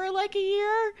inside for like a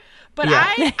year, but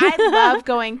I love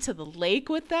going to the lake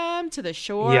with them, to the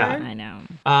shore. Yeah, I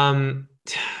know.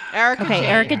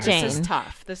 Erica Jane. This is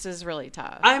tough. This is really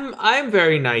tough. I'm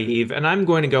very naive, and I'm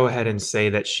going to go ahead and say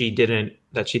that she didn't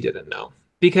know,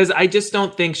 because I just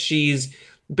don't think she's,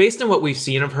 based on what we've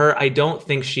seen of her, I don't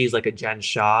think she's like a Jen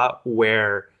Shah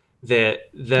where the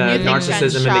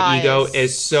narcissism and the ego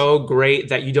is so great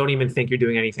that you don't even think you're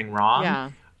doing anything wrong.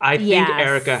 Yeah. I think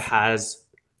Erica has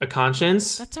a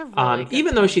conscience. That's a really good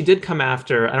even though she did come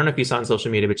after, I don't know if you saw on social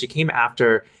media, but she came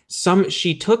after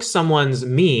she took someone's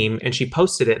meme and she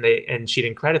posted it and she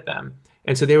didn't credit them.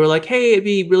 And so they were like, hey, it'd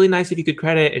be really nice if you could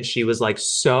credit. And she was like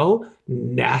so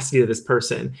nasty to this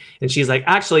person. And she's like,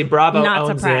 actually, Bravo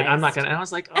owns it. I'm not going to. And I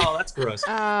was like, oh, that's gross.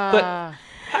 But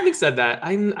having said that,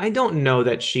 I don't know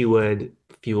that she would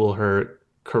fuel her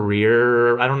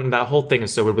career. I don't know. That whole thing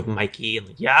is so weird with Mikey and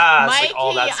Mikey, like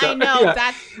all that stuff. I know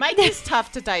that Mikey's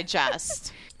tough to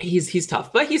digest. He's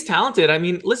tough, but he's talented. I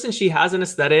mean, listen, she has an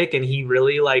aesthetic and he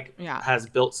really has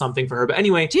built something for her. But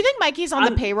anyway, do you think Mikey's on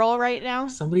the payroll right now?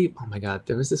 Oh my God,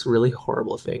 there was this really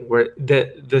horrible thing where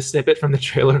the snippet from the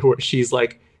trailer where she's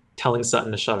like telling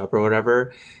Sutton to shut up or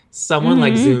whatever. Someone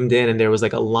like zoomed in and there was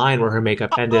like a line where her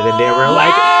makeup ended and they were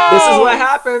like, this is what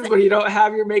happens when you don't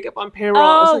have your makeup on payroll.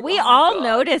 Oh, we all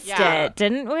noticed it,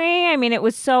 didn't we? I mean, it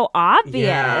was so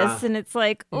obvious and it's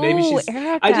like, maybe she's,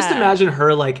 Erica. I just imagine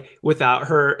her like without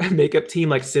her makeup team,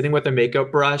 like sitting with a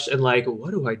makeup brush and like,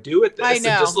 what do I do with this? I know.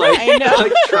 And just like,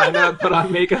 like trying to put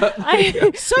on makeup.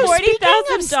 So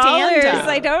 $40,000.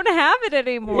 I don't have it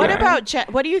anymore. What about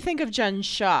what do you think of Jen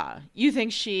Shah? You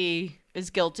think she is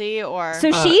guilty or?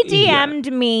 So she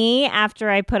DM'd me after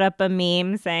I put up a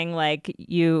meme saying like,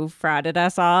 you frauded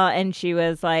us all. And she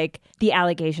was like, the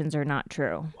allegations are not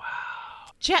true.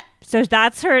 Wow. So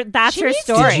that's her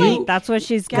story. That's what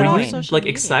she's going. Like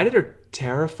excited or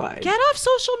terrified? Get off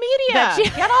social media.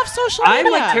 Get off social media.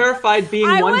 I'm like terrified being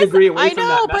 1 degree away from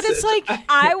that message. But it's like,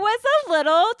 I was a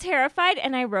little terrified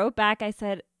and I wrote back, I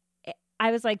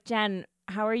was like, Jen,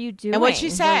 how are you doing? And what'd she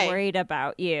say? We're worried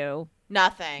about you.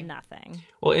 Nothing.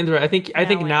 Well, Indra, I think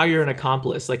now you're an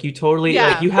accomplice. Like you totally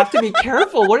like you have to be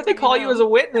careful. What if they call you as a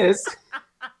witness?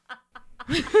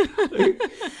 I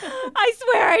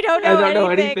swear I don't know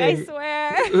anything. I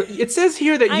swear. It says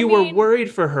here that you were worried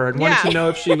for her and wanted to know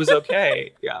if she was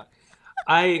okay. Yeah.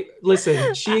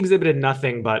 Listen, she exhibited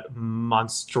nothing but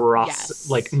monstrous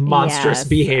Yes,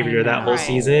 behavior that whole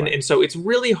season. And so it's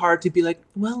really hard to be like,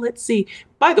 well, let's see.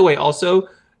 By the way, also,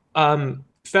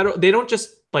 they don't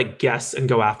just like guess and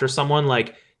go after someone.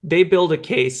 Like they build a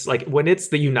case, like when it's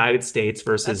the United States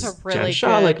versus Jen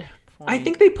Shah, like I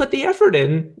think they put the effort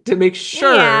in to make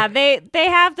sure. Yeah, they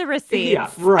have the receipts.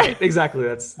 Yeah, right. Exactly.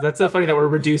 That's so funny that we're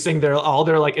reducing all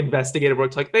their like investigative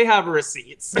work to like they have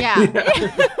receipts. Yeah.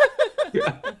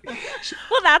 Yeah.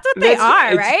 Well, that's what they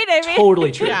are, right? I mean,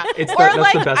 totally true. Yeah. That's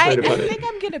like, the best way to put it. I think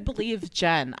I'm gonna believe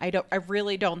Jen. I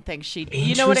really don't think she.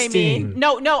 You know what I mean?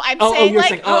 No, I'm saying like.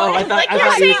 Saying, I thought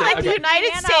you're saying like the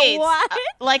United States,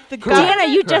 like the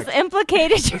Deanna, you just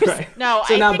implicated yourself. Right. No,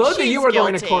 so I now think both of you are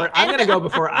going to court. I'm gonna go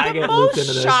before I get looped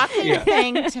into this. The most shocking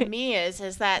thing to me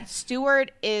is that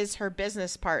Stewart is her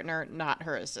business partner, not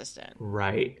her assistant.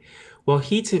 Right. Well,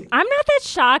 I'm not that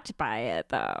shocked by it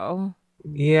though.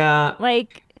 Yeah.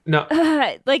 Like. No,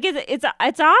 like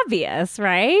it's obvious,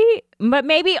 right? But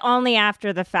maybe only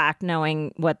after the fact,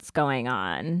 knowing what's going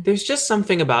on. There's just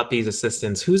something about these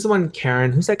assistants. Who's the one?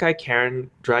 Karen. Who's that guy?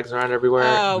 Karen drags around everywhere.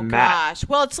 Oh Matt. gosh.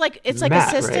 Well, it's like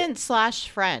Matt, assistant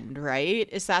 / friend, right?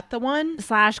 Is that the one?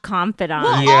 / confidant.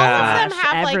 Well, all of them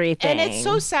have everything. and it's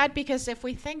so sad because if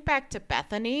we think back to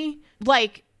Bethany,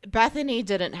 like Bethany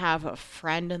didn't have a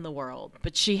friend in the world,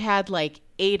 but she had like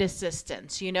 8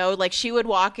 assistants, you know, like she would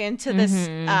walk into this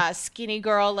skinny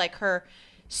girl, like her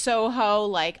Soho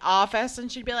like office,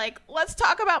 and she'd be like, let's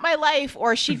talk about my life.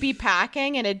 Or she'd be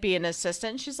packing and it'd be an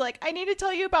assistant. She's like, I need to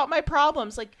tell you about my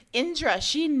problems. Like Indra,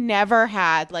 she never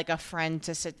had like a friend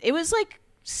to sit. It was like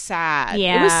sad.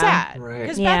 Yeah. It was sad Right.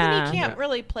 because Bethany can't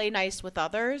really play nice with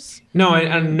others. No,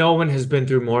 and no one has been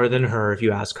through more than her if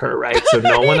you ask her, right? So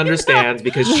no one understands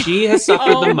because she has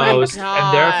suffered the most,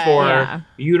 and therefore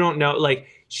you don't know. Like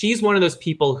she's one of those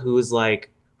people who's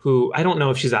like, who I don't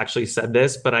know if she's actually said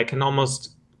this, but I can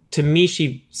almost, to me,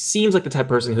 she seems like the type of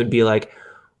person who'd be like,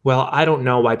 well, I don't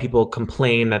know why people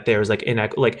complain that there's like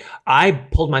like I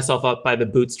pulled myself up by the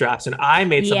bootstraps and I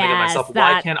made something of myself.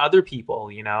 Why can't other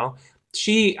people, you know?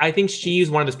 I think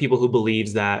she's one of those people who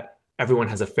believes that everyone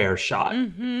has a fair shot,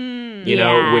 you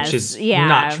know, which is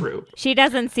not true. She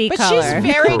doesn't see but color. She's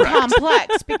very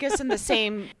complex because in the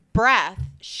same breath,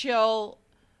 she'll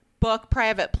book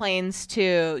private planes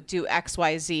to do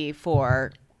XYZ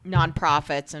for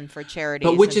nonprofits and for charities.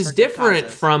 But which is different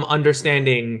from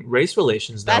understanding race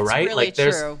relations, though, that's right? Really like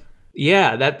there's true.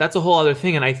 Yeah, that's a whole other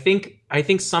thing. And I think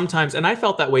sometimes, and I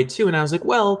felt that way too, and I was like,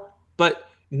 well, but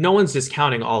no one's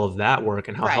discounting all of that work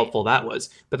and how helpful that was.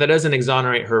 But that doesn't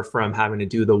exonerate her from having to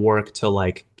do the work to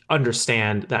like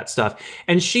understand that stuff.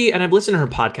 And I've listened to her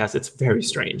podcast. It's very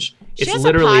strange. She it's has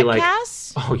literally a like,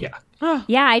 podcast? oh yeah.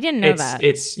 Yeah, I didn't know that.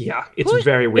 It's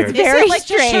very weird. It's very is it like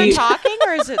strange. just her talking,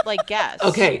 or is it like guests?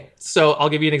 Okay, so I'll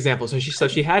give you an example. So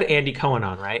she had Andy Cohen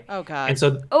on, right? Oh god. And so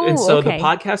the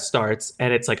podcast starts,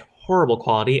 and it's like horrible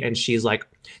quality, and she's like,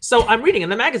 so I'm reading in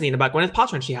the magazine about Gwyneth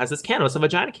Paltrow, and she has this candle. It's a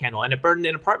vagina candle, and it burned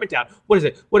an apartment down. What is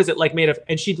it? What is it like made of?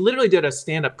 And she literally did a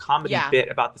stand-up comedy bit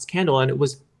about this candle, and it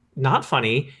was not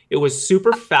funny. It was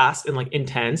super fast and like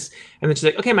intense. And then she's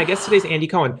like, okay, my guest today is Andy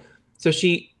Cohen. So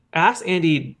she asked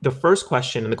Andy the first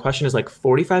question, and the question is like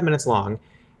 45 minutes long.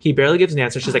 He barely gives an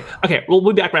answer. She's like, okay, we'll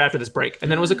be back right after this break.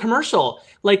 And then it was a commercial.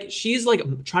 Like, she's like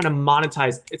trying to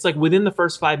monetize. It's like within the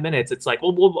first 5 minutes, it's like,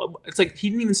 well, it's like he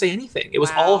didn't even say anything. It was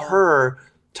all her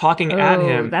talking at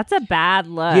him. That's a bad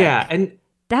look. Yeah. And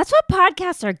that's what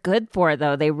podcasts are good for,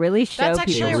 though. They really show That's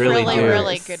actually people. a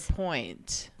really good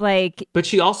point. Like, but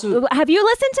she also, have you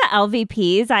listened to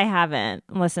LVPs? I haven't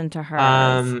listened to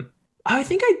hers. I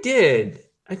think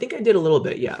I did a little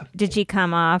bit, yeah. Did she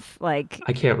come off like...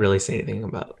 I can't really say anything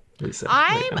about Lisa.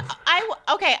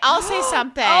 Okay, I'll say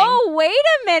something. Oh, wait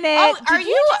a minute. Oh, are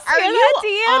you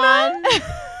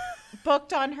Deanna?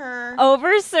 booked on her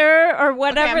Oversir or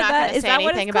whatever I'm not that is? That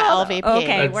what it's about called? LVP.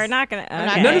 Okay, we're not gonna.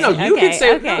 Okay. No. You can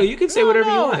say no. You can say whatever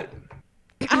you want.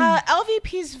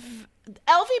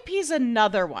 LVP's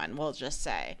another one. We'll just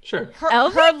say sure. Her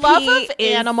love of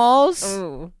animals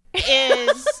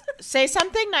is say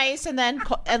something nice and then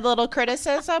a little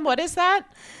criticism. What is that?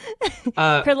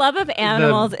 Her love of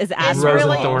animals is Rose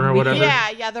and Thorn or whatever.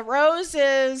 Yeah. The Rose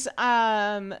is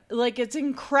like it's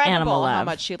incredible how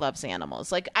much she loves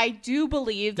animals. Like I do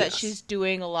believe that she's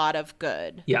doing a lot of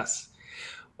good. Yes.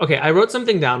 Okay, I wrote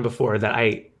something down before that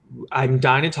I'm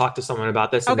dying to talk to someone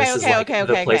about this. And this is like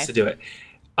the place to do it.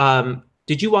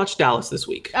 Did you watch Dallas this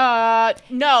week? No, but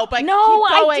no, keep going.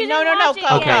 I didn't watch it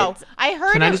yet. No. I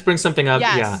heard. Can I just bring something up?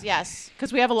 Yes,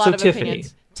 because we have a lot of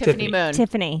opinions. Tiffany Moon.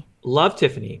 Tiffany. love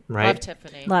Tiffany, right? Love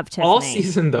Tiffany. Love Tiffany. All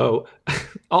season, though,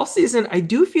 I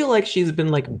do feel like she's been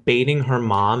like baiting her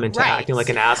mom into acting like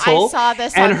an asshole. I saw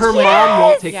this, and her mom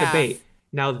won't take the Yes. bait.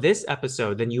 Now, this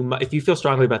episode, then if you feel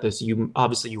strongly about this, you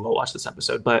will watch this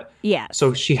episode. But yeah,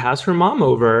 so she has her mom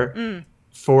over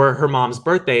for her mom's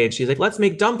birthday, and she's like, "Let's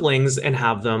make dumplings and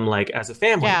have them like as a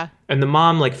family." Yeah. And the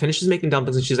mom like finishes making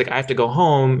dumplings, and she's like, "I have to go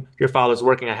home. Your father's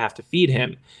working. I have to feed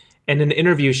him." And in the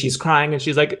interview, she's crying, and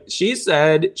she's like, "She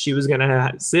said she was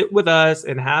gonna sit with us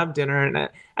and have dinner." And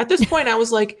at this point, I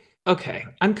was like, "Okay,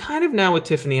 I'm kind of now with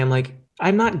Tiffany. I'm like,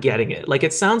 I'm not getting it. Like,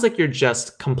 it sounds like you're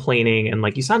just complaining, and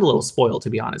like you sound a little spoiled, to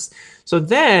be honest." So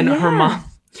then her mom.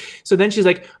 So then she's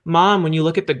like, "Mom, when you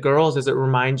look at the girls, does it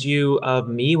remind you of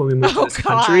me when we moved to this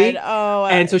country?" Oh,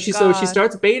 and so she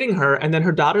starts baiting her, and then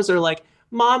her daughters are like,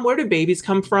 "Mom, where do babies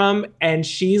come from?" And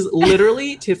she's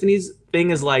literally Tiffany's thing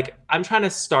is like, I'm trying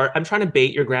to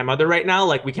bait your grandmother right now.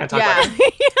 Like, we can't talk about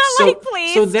it. So,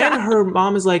 please. So then her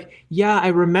mom is like, "Yeah, I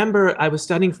remember I was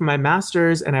studying for my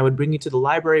master's, and I would bring you to the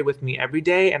library with me every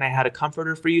day, and I had a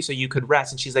comforter for you so you could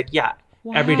rest." And she's like, "Yeah,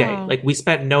 every day. Like, we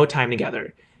spent no time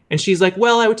together." And she's like,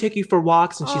 "Well, I would take you for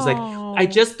walks." And she's like, "I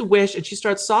just wish." And she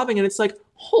starts sobbing. And it's like,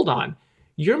 hold on.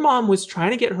 Your mom was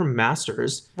trying to get her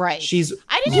master's. Right. She's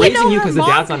I didn't even raising know you her because the mom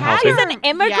dad's not had helping. She's an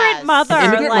immigrant mother. An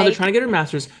immigrant mother trying to get her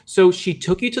master's. So she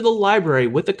took you to the library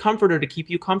with a comforter to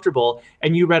keep you comfortable,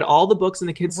 and you read all the books in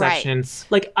the kids section.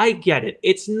 Like, I get it.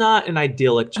 It's not an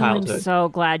idyllic childhood. I'm so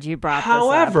glad you brought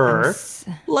However, this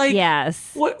up. like,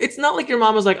 yes. what? It's not like your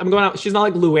mom was like, "I'm going out." She's not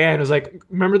like Luann was like,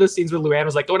 remember those scenes where Luann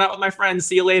was like, "Going out with my friends,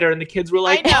 see you later," and the kids were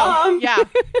like, I know. "Mom." Yeah.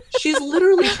 She's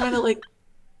literally trying to like,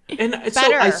 and so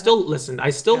I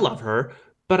still love her,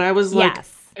 but I was like,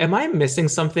 am I missing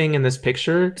something in this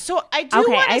picture? So I do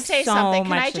want to say something.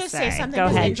 Can I just say something? Go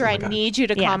ahead. Indra, I need you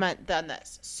to comment on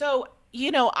this. So,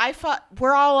 I thought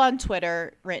we're all on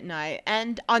Twitter, Rit and I,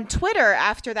 and on Twitter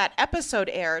after that episode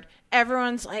aired,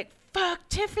 everyone's like, "Fuck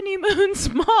Tiffany Moon's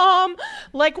mom."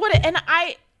 Like, what? And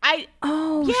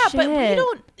but we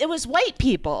don't. It was white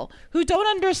people who don't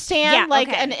understand,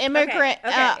 an immigrant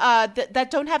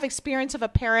that don't have experience of a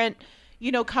parent,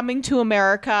 coming to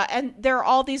America, and there are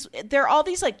all these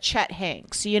like Chet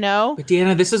Hanks, But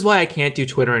Deanna, this is why I can't do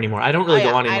Twitter anymore. I don't really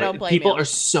go on anymore. I don't blame People you. are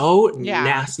so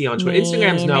nasty on Twitter.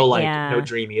 Instagram's no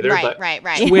dream either. Right, but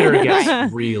right. Twitter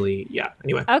gets really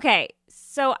Anyway. Okay.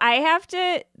 So I have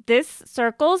to, this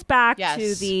circles back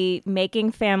to the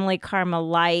Making Family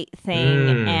Carmelite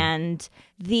thing and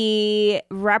the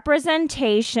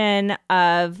representation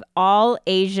of all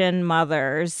Asian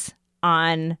mothers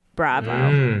on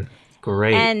Bravo.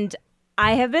 Great. And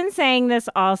I have been saying this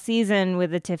all season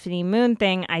with the Tiffany Moon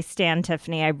thing. I stan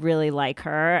Tiffany. I really like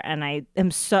her. And I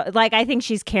am so, I think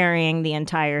she's carrying the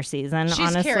entire season, honestly.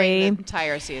 She's carrying the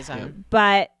entire season.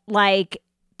 But,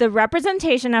 the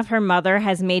representation of her mother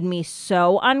has made me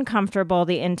so uncomfortable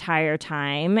the entire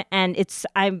time. And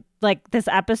I'm like, this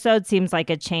episode seems like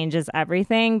it changes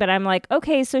everything. But I'm like,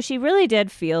 okay, so she really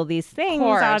did feel these things,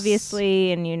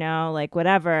 obviously, and,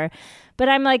 whatever. But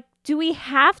I'm like, do we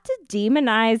have to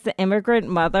demonize the immigrant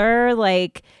mother?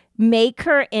 Like, make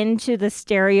her into the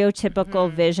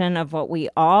stereotypical vision of what we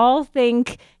all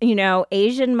think,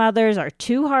 Asian mothers are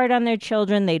too hard on their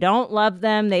children. They don't love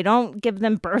them. They don't give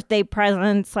them birthday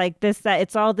presents like this, that.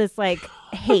 It's all this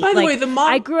hate. By the way, the mom...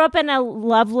 I grew up in a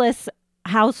loveless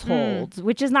household,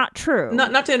 which is not true.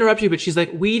 Not to interrupt you, but she's like,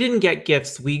 "We didn't get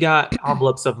gifts. We got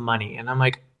envelopes of money." And I'm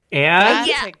like, and?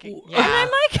 And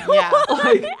I'm like,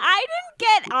 I didn't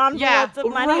get envelopes of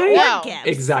money or gifts.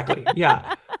 Exactly.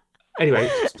 Yeah. Anyway,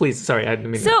 please. Sorry, I didn't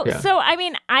mean that. So I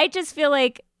mean, I just feel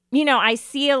like, I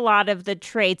see a lot of the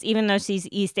traits, even though she's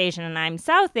East Asian and I'm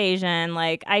South Asian.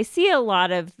 Like, I see a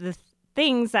lot of the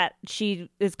things that she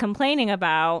is complaining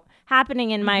about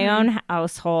happening in my own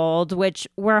household, which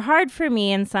were hard for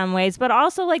me in some ways, but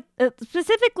also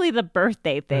specifically the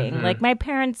birthday thing. Like, my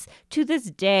parents to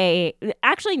this day,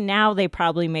 actually now they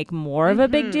probably make more of a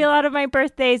big deal out of my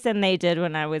birthdays than they did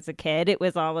when I was a kid. It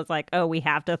was always like, "Oh, we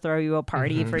have to throw you a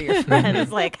party for your friends."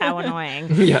 Like, how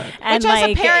annoying. Yeah. And which as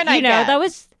a parent, I get. That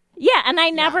was... Yeah, and I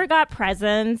never got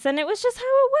presents, and it was just how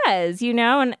it was,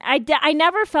 and I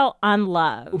never felt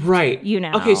unloved. Right.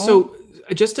 Okay, so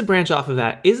just to branch off of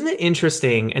that, isn't it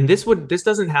interesting, and this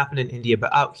doesn't happen in India,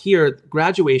 but out here,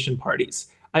 graduation parties.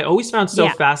 I always found so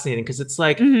fascinating because it's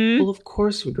like, well, of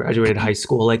course we graduated high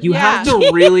school. Like, you have to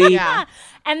really...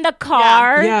 And the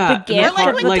car, the gift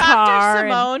or of like the car. Dr.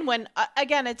 Simone, when,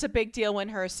 again, it's a big deal when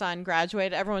her son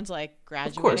graduated. Everyone's like,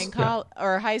 graduating college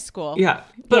or high school. Yeah.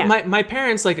 But my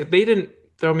parents, they didn't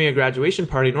throw me a graduation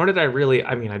party, nor did I really,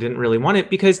 I didn't really want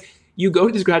it because you go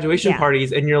to these graduation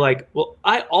parties and you're like, well,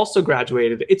 I also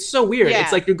graduated. It's so weird. Yeah.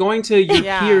 It's like you're going to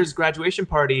your peers' graduation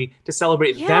party to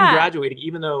celebrate them graduating,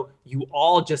 even though you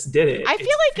all just did it. I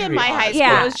feel like in my high school,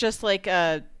 it was just like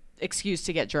a excuse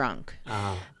to get drunk.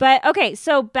 But okay,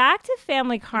 so back to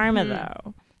Family Karma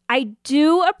though. I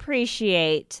do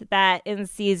appreciate that in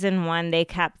season 1 they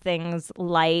kept things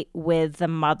light with the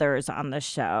mothers on the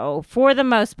show for the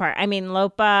most part. I mean,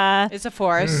 Lopa is a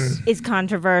force, is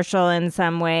controversial in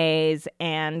some ways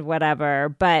and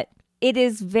whatever, but it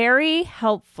is very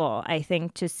helpful, I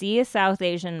think, to see a South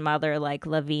Asian mother like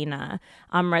Lavina,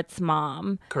 Amrit's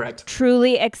mom, correct,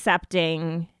 truly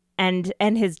accepting. And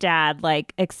his dad,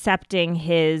 like, accepting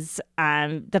his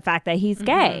the fact that he's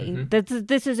gay.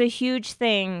 This is a huge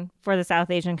thing for the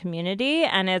South Asian community,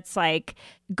 and it's like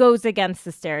goes against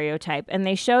the stereotype. And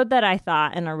they showed that, I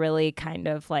thought, in a really kind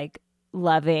of like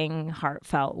loving,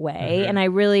 heartfelt way, and I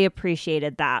really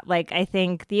appreciated that. Like, I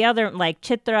think the other, like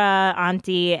Chitra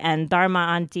auntie and Dharma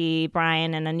auntie,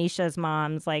 Brian and Anisha's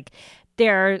moms, like,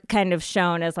 they're kind of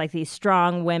shown as like these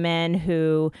strong women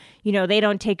who, you know, they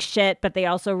don't take shit, but they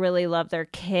also really love their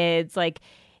kids. Like,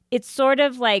 it sort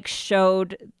of like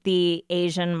showed the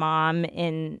Asian mom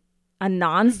in a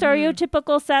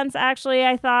non-stereotypical sense, actually,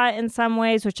 I thought, in some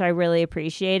ways, which I really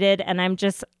appreciated. And I'm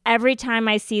just, every time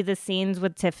I see the scenes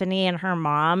with Tiffany and her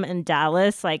mom in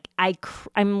Dallas, like,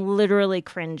 I'm literally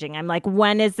cringing. I'm like,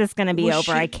 when is this going to be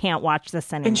over? I can't watch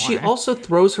this anymore. And she also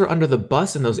throws her under the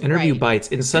bus in those interview bites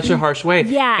in such a harsh way.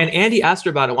 And Andy asked her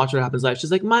about it, Watch What Happens Live.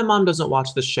 She's like, my mom doesn't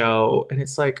watch the show. And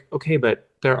it's like, okay, but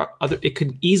there are it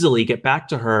could easily get back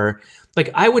to her. Like,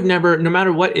 I would never, no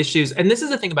matter what issues, and this is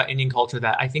the thing about Indian culture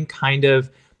that I think kind of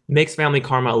makes Family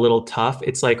Karma a little tough.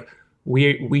 It's like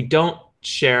we don't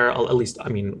share, at least, I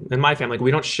mean, in my family, we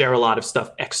don't share a lot of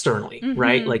stuff externally,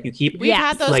 right? Like, you keep... We've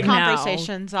had those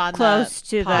conversations on close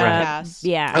to podcast.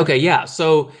 Yeah. Okay, yeah.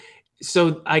 So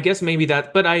I guess maybe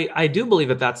that, but I do believe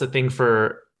that that's a thing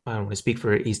for, I don't want to speak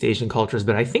for East Asian cultures,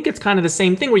 but I think it's kind of the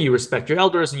same thing where you respect your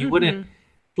elders and you wouldn't,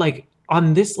 like,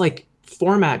 on this, like,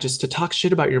 format just to talk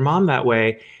shit about your mom that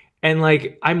way. And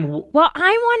like, I'm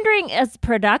wondering, is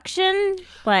production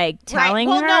like telling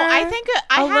her no, I think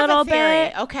I have little a theory,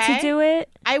 bit okay, to do it?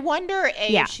 I wonder,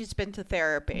 A, if she's been to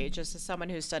therapy, just as someone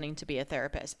who's studying to be a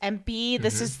therapist, and B,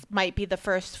 this might be the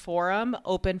first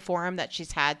open forum that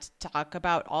she's had to talk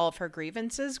about all of her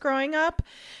grievances growing up.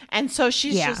 And so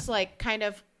she's just like kind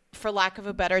of, for lack of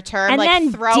a better term, and like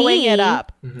then throwing it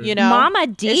up, you know? Mama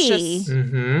D.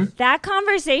 That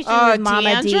conversation with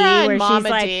Mama D, where Mama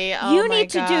she's like, D. you need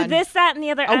to do this, that, and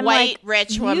the other. A white,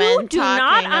 rich woman. You do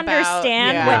not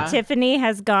understand what Tiffany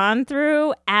has gone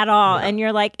through at all. And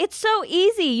you're like, it's so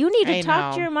easy. You need to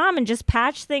talk to your mom and just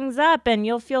patch things up and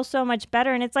you'll feel so much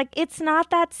better. And it's like, it's not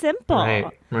that simple.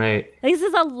 Right. This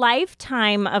is a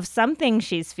lifetime of something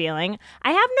she's feeling.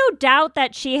 I have no doubt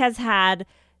that she has had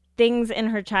things in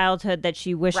her childhood that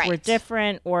she wished were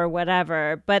different or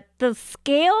whatever. But the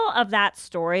scale of that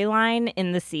storyline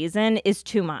in the season is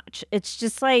too much. It's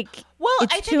just like,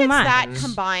 I think it's that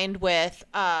combined with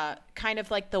kind of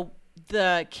like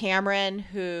the Cameron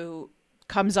who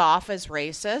comes off as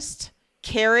racist.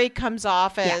 Carrie comes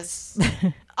off as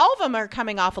all of them are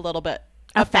coming off a little bit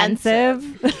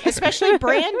offensive, especially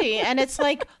Brandy. And it's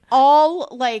like all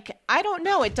like, I don't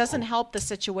know, it doesn't help the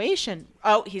situation.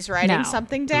 Oh, he's writing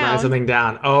something down.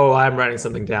 I'm writing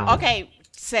something down. Okay,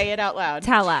 say it out loud.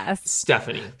 Tell us.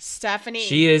 Stephanie.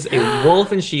 She is a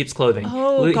wolf in sheep's clothing.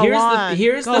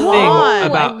 Here's the thing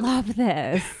about I love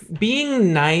this.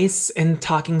 Being nice and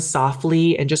talking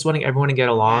softly and just wanting everyone to get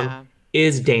along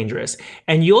is dangerous.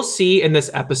 And you'll see in this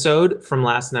episode from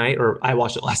last night, or I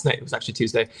watched it last night, it was actually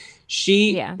Tuesday,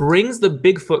 she brings the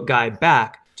Bigfoot guy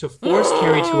back to force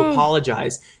Carrie to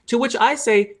apologize, to which I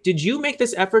say, did you make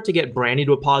this effort to get Brandy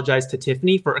to apologize to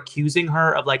Tiffany for accusing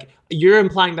her of, like, you're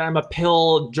implying that I'm a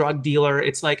pill drug dealer?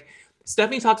 It's like,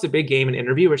 Stephanie talks a big game in an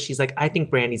interview where she's like, I think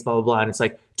Brandy's blah, blah, blah. And it's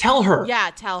like, tell her.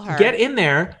 Yeah, tell her. Get in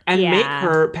there and make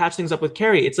her patch things up with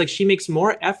Carrie. It's like she makes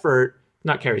more effort.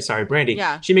 Not Carrie, sorry, Brandy.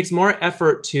 Yeah. She makes more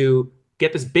effort to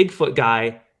get this Bigfoot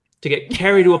guy to get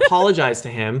Carrie to apologize to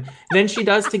him than she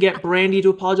does to get Brandy to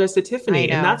apologize to Tiffany.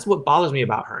 And that's what bothers me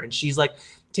about her. And she's like,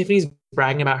 Tiffany's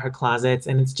bragging about her closets.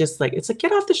 And it's just like,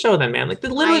 get off the show then, man. Like,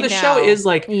 literally the show is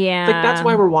like, like, that's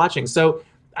why we're watching. So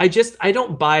I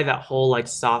don't buy that whole like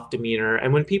soft demeanor.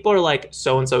 And when people are like,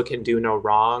 so-and-so can do no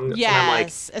wrong. Yes, I'm like,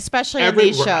 especially in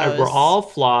these shows. We're all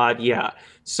flawed. Yeah.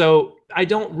 So I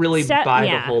don't really buy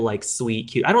the whole like sweet,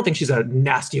 cute. I don't think she's a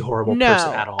nasty, horrible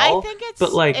person at all. I think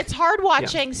it's hard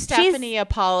watching Stephanie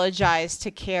apologize to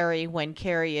Carrie when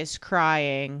Carrie is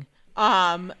crying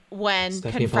when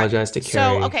Stephanie apologized to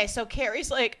Carrie. So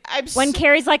Carrie's like,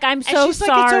 Carrie's like, I'm so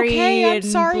sorry. Like, it's okay, I'm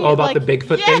sorry. Oh, about the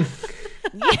Bigfoot thing?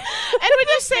 Yeah. And when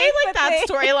you say like that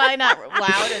storyline out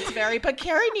loud, it's very, but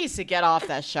Carrie needs to get off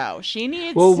that show. She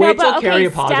needs. Well, wait till Carrie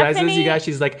apologizes, you guys.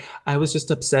 She's like, I was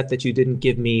just upset that you didn't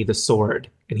give me the sword.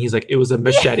 And he's like, it was a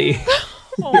machete.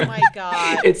 Oh my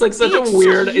God. It's like such a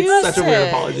weird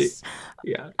apology.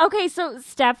 Yeah. Okay, so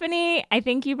Stephanie, I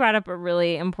think you brought up a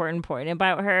really important point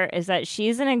about her, is that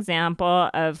she's an example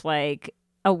of like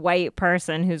a white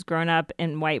person who's grown up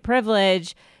in white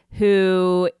privilege,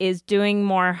 who is doing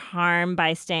more harm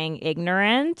by staying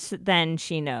ignorant than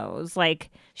she knows. Like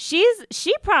she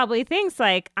probably thinks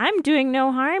like, I'm doing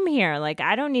no harm here. Like,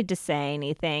 I don't need to say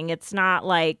anything. It's not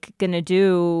like gonna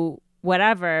do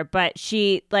whatever. But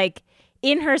she, like,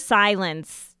 in her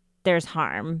silence, there's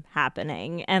harm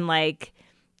happening. And like,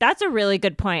 that's a really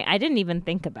good point. I didn't even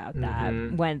think about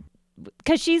that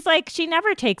because she's like, she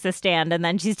never takes a stand, and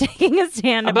then she's taking a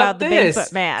stand about the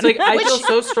Bigfoot man. It's like, I feel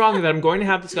so strong that I'm going to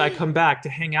have this guy come back to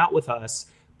hang out with us,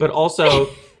 but also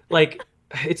like,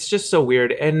 it's just so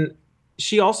weird. And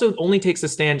she also only takes a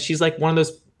stand. She's like one of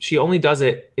those, she only does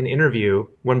it in interview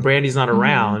when Brandy's not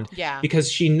around. Yeah.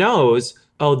 Because she knows,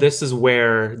 oh, this is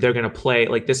where they're going to play.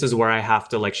 Like, this is where I have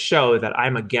to like show that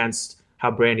I'm against how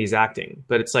Brandy's acting.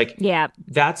 But it's like, yeah,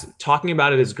 that's talking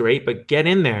about it is great, but get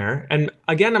in there. And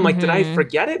again, I'm like, did I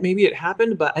forget it? Maybe it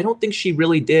happened, but I don't think she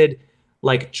really did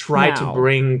like try to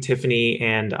bring Tiffany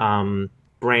and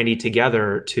Brandy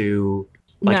together to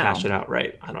like hash it out,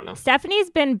 right? I don't know.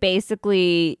 Stephanie's been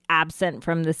basically absent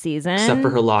from the season, except for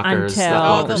her lockers.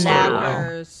 Until the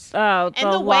lockers. Oh,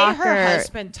 and the way her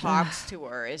husband talks to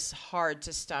her is hard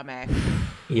to stomach.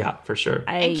 Yeah, for sure.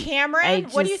 And Cameron,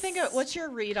 what do you think? What's your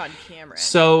read on Cameron?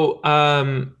 So,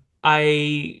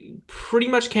 I pretty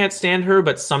much can't stand her,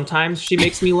 but sometimes she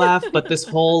makes me laugh. But this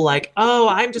whole like, oh,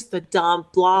 I'm just the dumb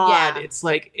blonde. Yeah. It's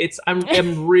like,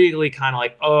 I'm really kind of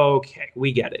like, oh, okay,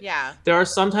 we get it. Yeah. There are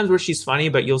some times where she's funny,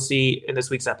 but you'll see in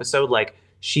this week's episode, like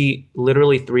she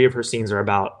literally 3 of her scenes are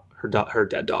about her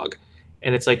dead dog.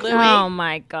 And it's like, Louis? Oh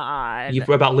my God.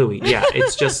 About Louis. Yeah.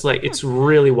 It's just like, it's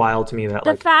really wild to me that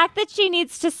the fact that she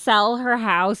needs to sell her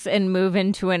house and move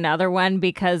into another one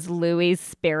because Louis's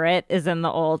spirit is in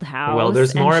the old house. Well,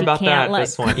 there's more about that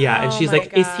this one. Yeah. Oh, and she's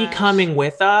like, is he coming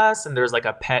with us? And there's like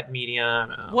a pet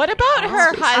medium. What about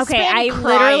her husband? Okay. I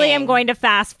literally am going to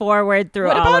fast forward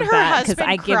through all of that because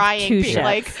I give 2 shits.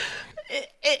 Like,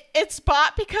 it's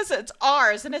bought because it's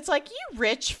ours, and it's like, you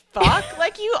rich fuck.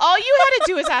 Like, all you had to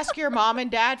do is ask your mom and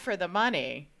dad for the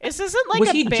money. This isn't like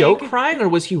was he joke crying or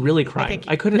was he really crying?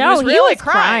 I couldn't. No, he was really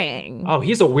crying. Oh,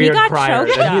 he's a weird crier.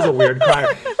 He's a weird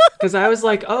crier. Because I was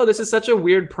like, oh, this is such a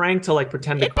weird prank to like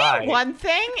pretend to cry. It'd be one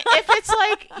thing if it's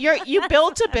like you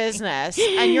built a business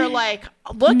and you're like,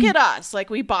 look at us, like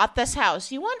we bought this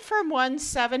house. You went from one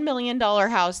 $7 million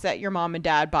house that your mom and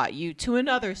dad bought you to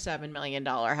another $7 million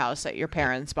house that your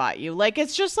parents bought you. Like,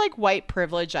 it's just like white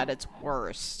privilege at its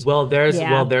worst. Well, there's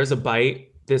a bite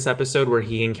this episode where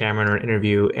he and Cameron are in an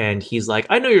interview, and he's like,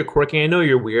 I know you're quirky, I know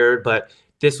you're weird, but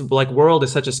this like world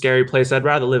is such a scary place. I'd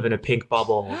rather live in a pink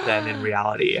bubble than in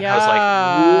reality. And I was like,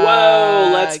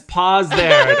 whoa, let's pause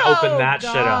there and open that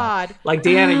shit up. Like,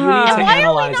 Deanna, you need to analyze that.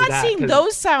 Why are we not seeing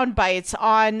those sound bites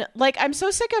on, like, I'm so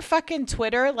sick of fucking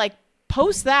Twitter. Like,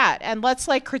 post that and let's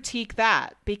like critique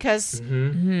that, because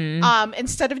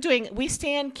instead of doing we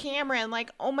stand Cameron, like,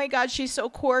 oh my God, she's so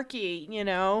quirky, you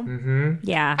know.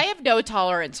 Yeah, I have no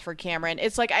tolerance for Cameron.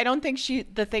 It's like, I don't think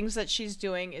the things that she's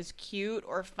doing is cute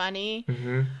or funny.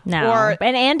 No,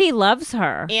 and Andy loves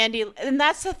her. And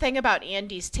that's the thing about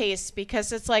Andy's taste,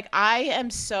 because it's like, I am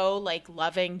so like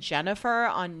loving Jennifer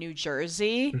on New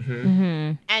Jersey,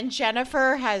 and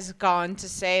Jennifer has gone to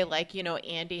say, like, you know,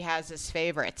 Andy has his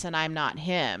favorites and I'm not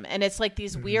him. And it's like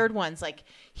these weird ones. Like,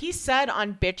 he said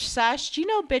on Bitch Sesh, do you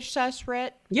know Bitch Sesh,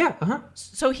 Rit? Yeah.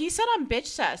 So he said on Bitch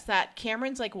Sesh that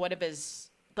Cameron's like one of his,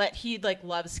 that he like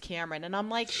loves Cameron. And I'm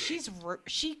like,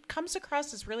 she comes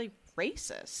across as really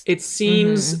racist. It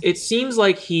seems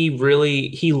like he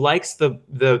likes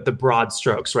the broad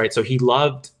strokes, right? So he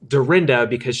loved Dorinda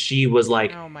because she was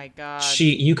like, oh my God,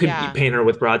 you could paint her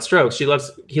with broad strokes. He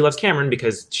loves Cameron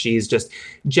because she's just,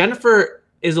 Jennifer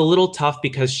is a little tough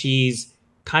because she's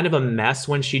kind of a mess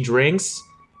when she drinks.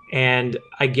 And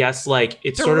I guess like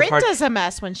it's sort of hard. Dorinda's a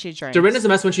mess when she drinks. Dorinda's a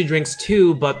mess when she drinks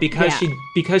too, but because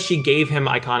she gave him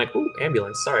iconic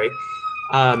ambulance, sorry.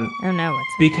 Oh no,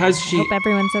 it's because okay. I hope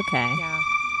everyone's okay. Yeah.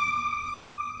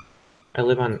 I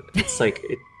live on, it's like,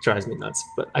 it drives me nuts,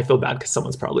 but I feel bad because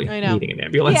someone's probably needing an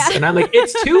ambulance. Yeah. And I'm like,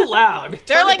 it's too loud.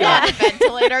 They're like on a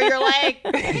ventilator. You're like,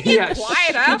 yeah,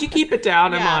 quiet up. could you keep it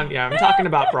down? I'm talking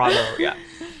about Bravo. Yeah.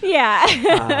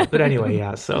 Yeah. But anyway,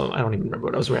 so I don't even remember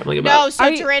what I was rambling about. No,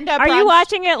 so Dorinda. Are you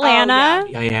watching Atlanta?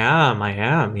 Oh, yeah. I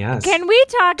am, yes. Can we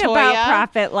talk Toya? about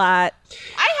Prophet Lot?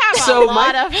 I have a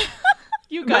lot of.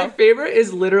 You go. My favorite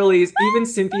is literally even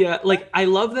Cynthia. Like, I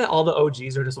love that all the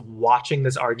OGs are just watching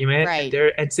this argument. Right.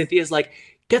 And Cynthia's like,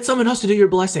 get someone else to do your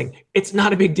blessing. It's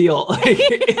not a big deal. Like,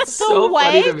 it's so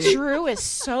funny to me. Drew is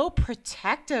so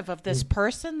protective of this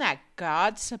person that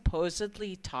God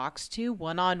supposedly talks to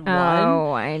one-on-one.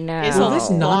 Oh, I know. Is Well, this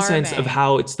nonsense alarming. of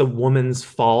how it's the woman's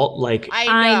fault. Like,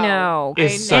 I know.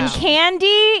 Is And such-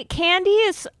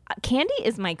 Candy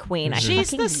is my queen.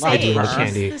 She's the fucking love sage. love her.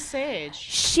 Candy. She's the sage.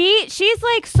 She's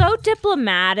like so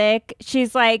diplomatic.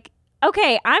 She's like,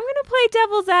 okay, I'm gonna play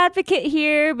devil's advocate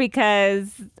here because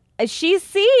she's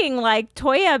seeing like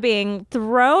Toya being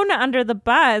thrown under the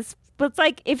bus. But it's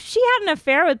like, if she had an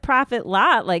affair with Prophet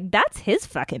Lot, like, that's his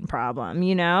fucking problem,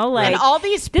 you know? Like, And all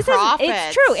these prophets.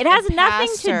 It's true. It has and nothing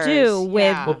to do pastors, with.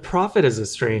 yeah. well, prophet is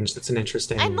that's an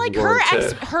interesting And like word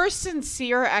her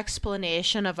sincere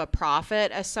explanation of a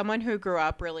prophet, as someone who grew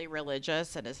up really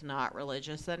religious and is not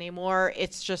religious anymore,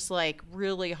 it's just like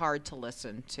really hard to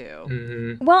listen to.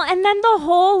 Mm-hmm. Well, and then the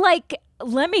whole like,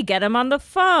 let me get him on the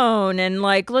phone and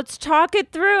like, let's talk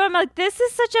it through. I'm like, this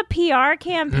is such a PR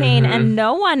campaign and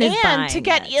no one is buying And to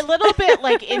get it. a little bit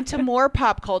like into more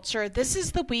pop culture, this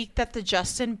is the week that the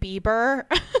Justin Bieber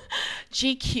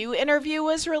GQ interview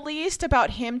was released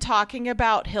about him talking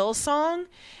about Hillsong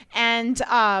and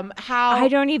how I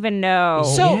don't even know.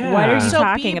 So what are you so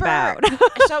talking Bieber- about?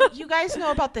 So you guys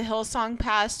know about the Hillsong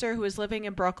pastor who was living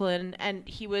in Brooklyn, and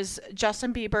he was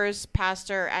Justin Bieber's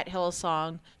pastor at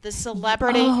Hillsong, the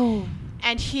celebrity. Oh.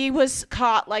 And he was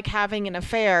caught like having an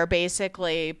affair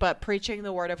basically, but preaching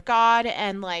the word of God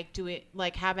and like doing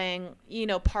like having,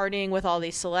 partying with all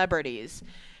these celebrities.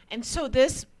 And so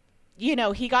this,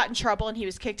 he got in trouble and he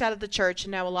was kicked out of the church,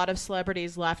 and now a lot of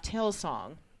celebrities left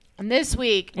Hillsong. And this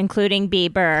week, Including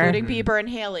Bieber. Bieber and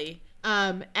Haley.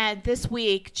 And this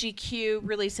week, GQ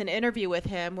released an interview with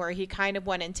him where he kind of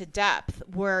went into depth,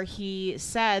 where he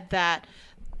said that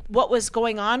what was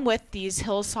going on with these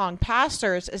Hillsong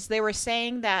pastors is they were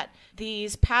saying that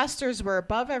these pastors were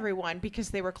above everyone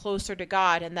because they were closer to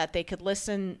God and that they could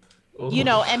listen,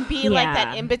 and be like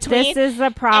that in between. This is the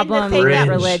problem And the thing with that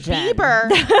religion. Bieber,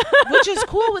 which is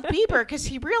cool with Bieber, because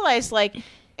he realized like,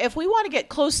 if we want to get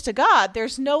close to God,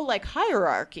 there's no like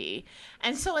hierarchy.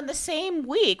 And so in the same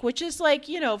week, which is like,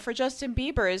 for Justin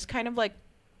Bieber is kind of like,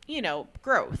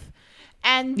 growth.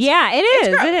 And Yeah, it is.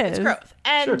 it's growth. It is. It's growth.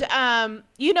 And, and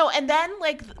then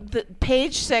like the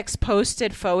Page Six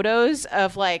posted photos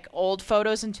of like old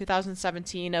photos in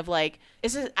 2017 of like,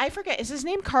 is his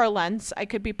name Carl Lentz? I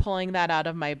could be pulling that out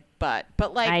of my butt,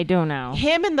 but like, I don't know.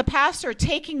 him and the pastor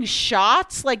taking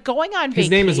shots, like going on His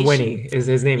vacation. name is Winnie. His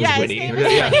name is Winnie. His name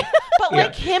is Winnie. But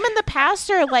like him and the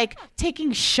pastor like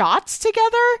taking shots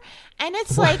together, and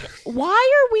it's like, why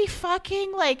are we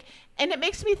fucking like? And it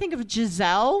makes me think of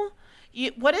Giselle.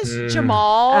 What is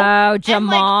Jamal? Oh, And Jamal.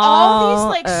 like all these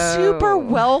like Oh. super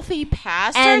wealthy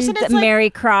pastors, And and it's like, Mary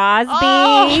Crosby.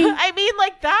 oh, I mean,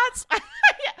 like that's.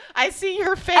 I see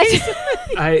your face.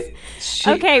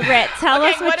 Okay, Rit, tell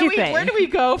us what you think. Where do we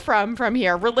go from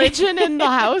here? Religion and the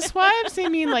housewives? I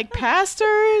mean, like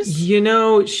pastors?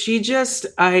 She just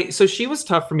so she was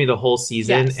tough for me the whole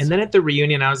season. Yes. And then at the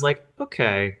reunion I was like,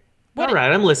 okay. All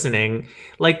right, I'm listening.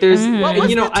 Like there's What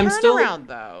was the I'm still turnaround,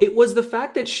 though? It was the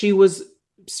fact that she was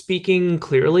speaking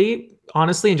clearly,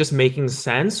 honestly, and just making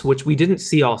sense, which we didn't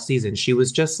see all season. She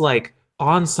was just like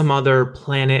on some other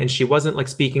planet, and she wasn't like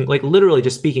speaking, like literally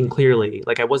just speaking clearly.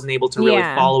 Like I wasn't able to really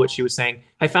follow what she was saying.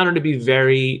 I found her to be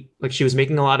very, like she was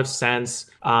making a lot of sense.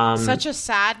 Such a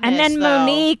sadness. And then though.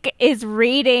 Monique is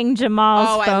reading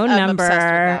Jamal's phone I'm number.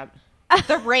 obsessed with that.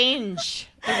 The range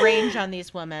on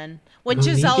these women. When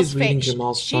Monique Giselle's is reading face,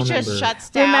 Jamal's she phone just number. shuts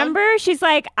down. Remember, she's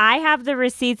like, I have the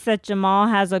receipts that Jamal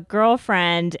has a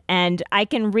girlfriend, and I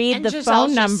can read And the Giselle's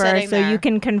phone just number sitting so there. you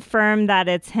can confirm that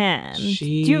it's him. Do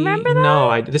you remember that?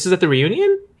 No, this is at the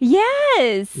reunion?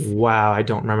 Yes. Wow, I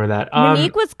don't remember that.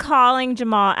 Monique was calling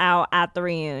Jamal out at the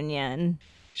reunion.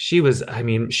 She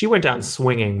went down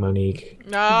swinging, Monique.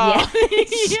 Oh,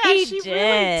 She she did.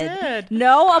 really did.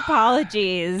 No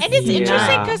apologies. And it's Yeah.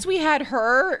 interesting because we had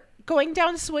her going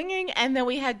down swinging, and then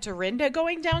we had Dorinda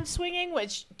going down swinging,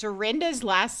 which Dorinda's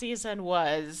last season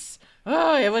was.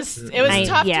 Oh, it was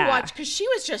tough to watch because she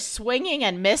was just swinging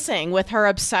and missing with her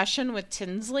obsession with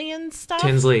Tinsley and stuff.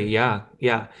 Tinsley, yeah.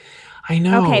 I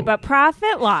know. Okay, but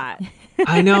profit lot.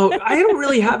 I know. I don't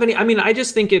really have any. I mean, I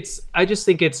just think it's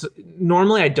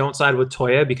normally I don't side with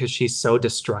Toya because she's so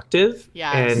destructive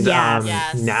and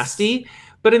nasty.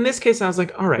 But in this case, I was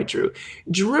like, all right, Drew.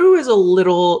 Drew is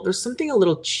there's something a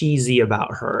little cheesy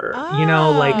about her, you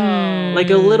know, like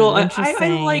a little,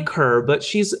 I like her, but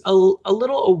she's a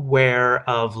little aware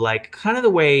of like kind of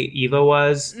the way Eva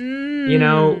was, you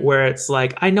know, where it's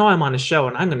like, I know I'm on a show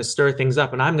and I'm going to stir things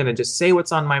up and I'm going to just say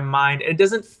what's on my mind. It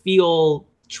doesn't feel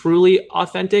truly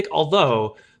authentic,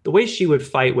 although the way she would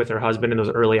fight with her husband in those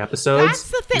early episodes.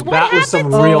 That's the thing. That was some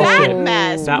real shit.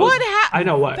 Mess? I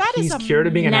know what. He's cured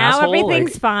of being an asshole. Now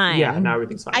everything's fine. Yeah, now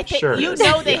everything's fine. I think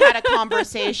they had a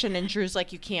conversation and Drew's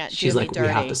like, you can't do me dirty. We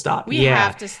have to stop. We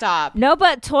have to stop. No,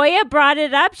 but Toya brought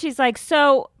it up. She's like,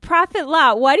 so Prophet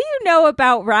Lot, what do you know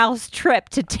about Ralph's trip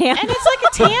to Tampa? And it's like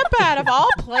a Tampa out of all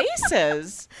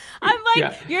places. I'm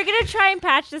like, you're going to try and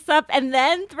patch this up and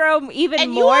then throw even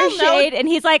more shade. And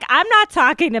he's like, I'm not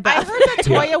talking about I heard that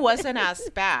Toya wasn't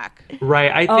asked back.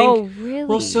 Right. I think. Oh, really?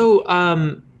 Well, so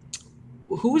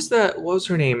who was that? What was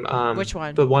her name? Which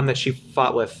one? The one that she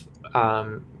fought with,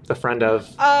 the friend of.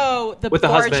 Oh, with gorgeous. The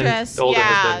husband, the older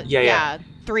husband. Yeah.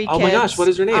 3 kids. Oh my gosh, what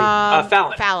is her name?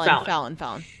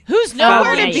 Fallon. Who's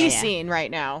nowhere to be seen right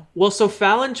now. Well, so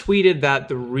Fallon tweeted that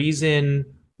the reason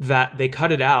that they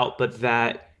cut it out, but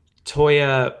that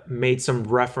Toya made some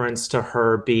reference to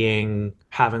her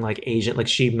having like Asian, like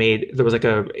there was like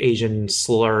a Asian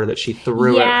slur that she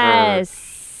threw at her.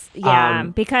 Yes. Yeah,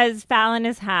 because Fallon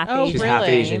is half Asian. She's half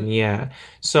Asian, yeah.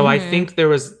 So I think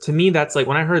to me, that's like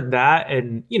when I heard that,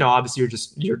 and you know, obviously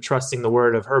you're trusting the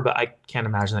word of her, but I can't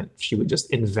imagine that she would just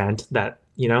invent that,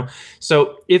 you know?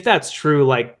 So if that's true,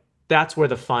 like that's where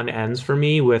the fun ends for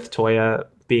me with Toya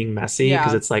being messy,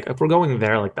 because it's like, if we're going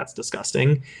there, like that's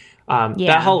disgusting.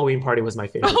 That Halloween party was my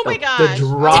favorite. Oh my god!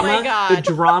 The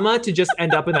drama to just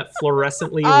end up in that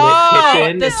fluorescently lit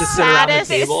kitchen, just sit around the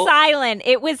table.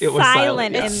 It was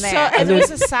silent in there. It was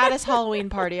the saddest Halloween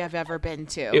party I've ever been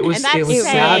to. It was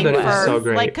sad, but it was so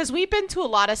great. Like, because we've been to a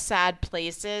lot of sad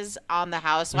places on the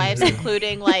Housewives,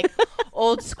 including like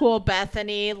old school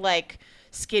Bethany, like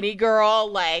skinny girl,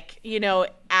 like, you know,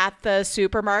 at the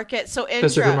supermarket. So Indra, the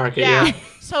supermarket, yeah.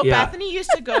 So Bethany used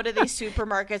to go to these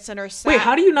supermarkets in her set. Wait,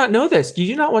 how do you not know this? Did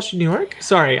you not watch New York?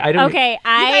 Sorry, I don't. Okay,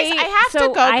 I have to go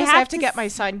because I have to get my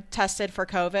son tested for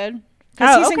COVID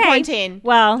because he's in quarantine.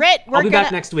 Well, I'll be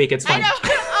back next week. It's fine. I know.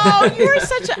 Oh, you were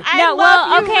such a. I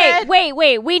love you, okay. Rit.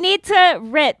 Wait. We need to,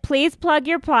 Rit, please plug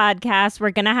your podcast.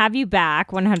 We're gonna have you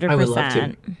back 100%. I would love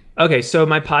to. Okay, so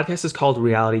my podcast is called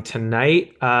Reality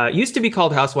Tonight. It used to be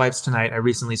called Housewives Tonight. I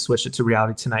recently switched it to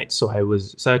Reality Tonight, so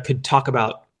I could talk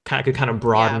about, I could kind of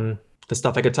broaden the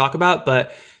stuff I could talk about.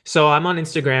 But so I'm on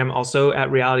Instagram also at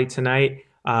Reality Tonight,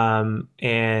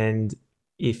 and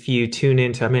if you tune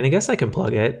into, I mean, I guess I can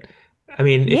plug it. I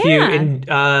mean, if you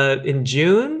in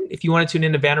June, if you want to tune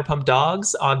into Vanderpump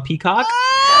Dogs on Peacock,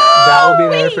 that will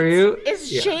be there for you. Is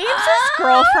James's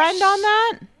girlfriend on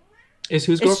that? Is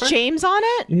whose girlfriend? Is James on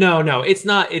it? No, it's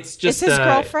not. It's just his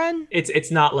girlfriend. It's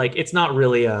not like, it's not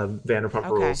really a Vanderpump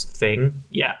Rules thing.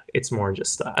 Yeah, it's more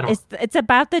just I don't. It's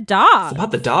about the dogs. It's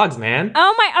about the dogs, man.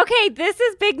 Oh my. Okay, this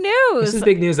is big news. This is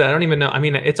big news that I don't even know. I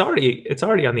mean, it's already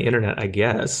on the internet, I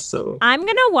guess. So I'm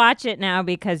gonna watch it now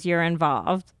because you're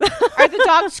involved. Are the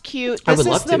dogs cute? I would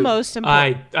love the most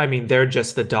important. I mean, they're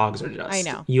just, the dogs are just. I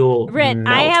know. You'll. Rit,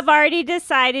 I have already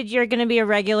decided you're gonna be a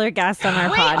regular guest on our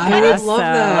podcast. I would love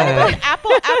that.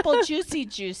 Apple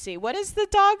Juicy. What is the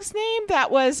dog's name? That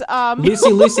was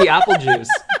Lucy Apple Juice.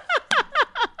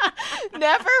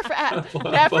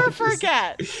 Never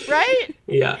forget, right?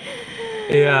 Yeah.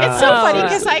 It's so funny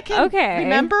because I can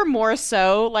remember more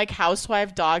so like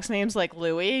housewife dogs names like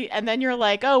Louie, and then you're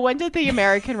like, oh, when did the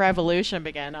American Revolution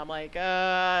begin? I'm like, so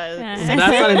that's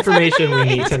not information we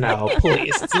need to know.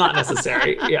 Please, it's not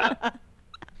necessary. Yeah.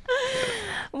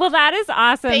 Well, that is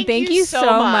awesome. Thank you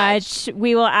so much.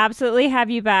 We will absolutely have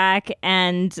you back.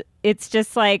 And it's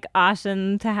just like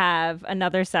awesome to have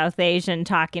another South Asian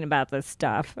talking about this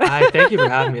stuff. Thank you for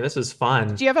having me. This was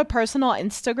fun. Do you have a personal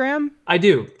Instagram? I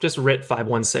do. Just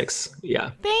Rit516.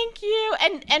 Yeah. Thank you.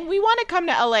 And we want to come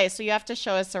to LA, so you have to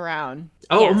show us around.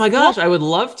 Oh my gosh, I would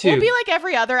love to. We'll be like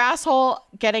every other asshole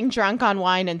getting drunk on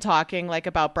wine and talking like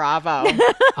about Bravo.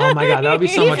 Oh my God, that would be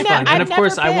so much fun. And of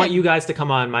course, I want you guys to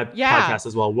come on my podcast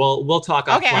as well. We'll talk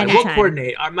offline. We'll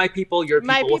coordinate. My people, your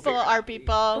people. My people, our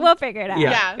people. We'll figure it out.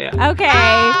 Yeah. Okay. All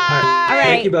right.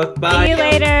 Thank you both. Bye. See you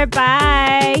later.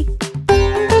 Bye.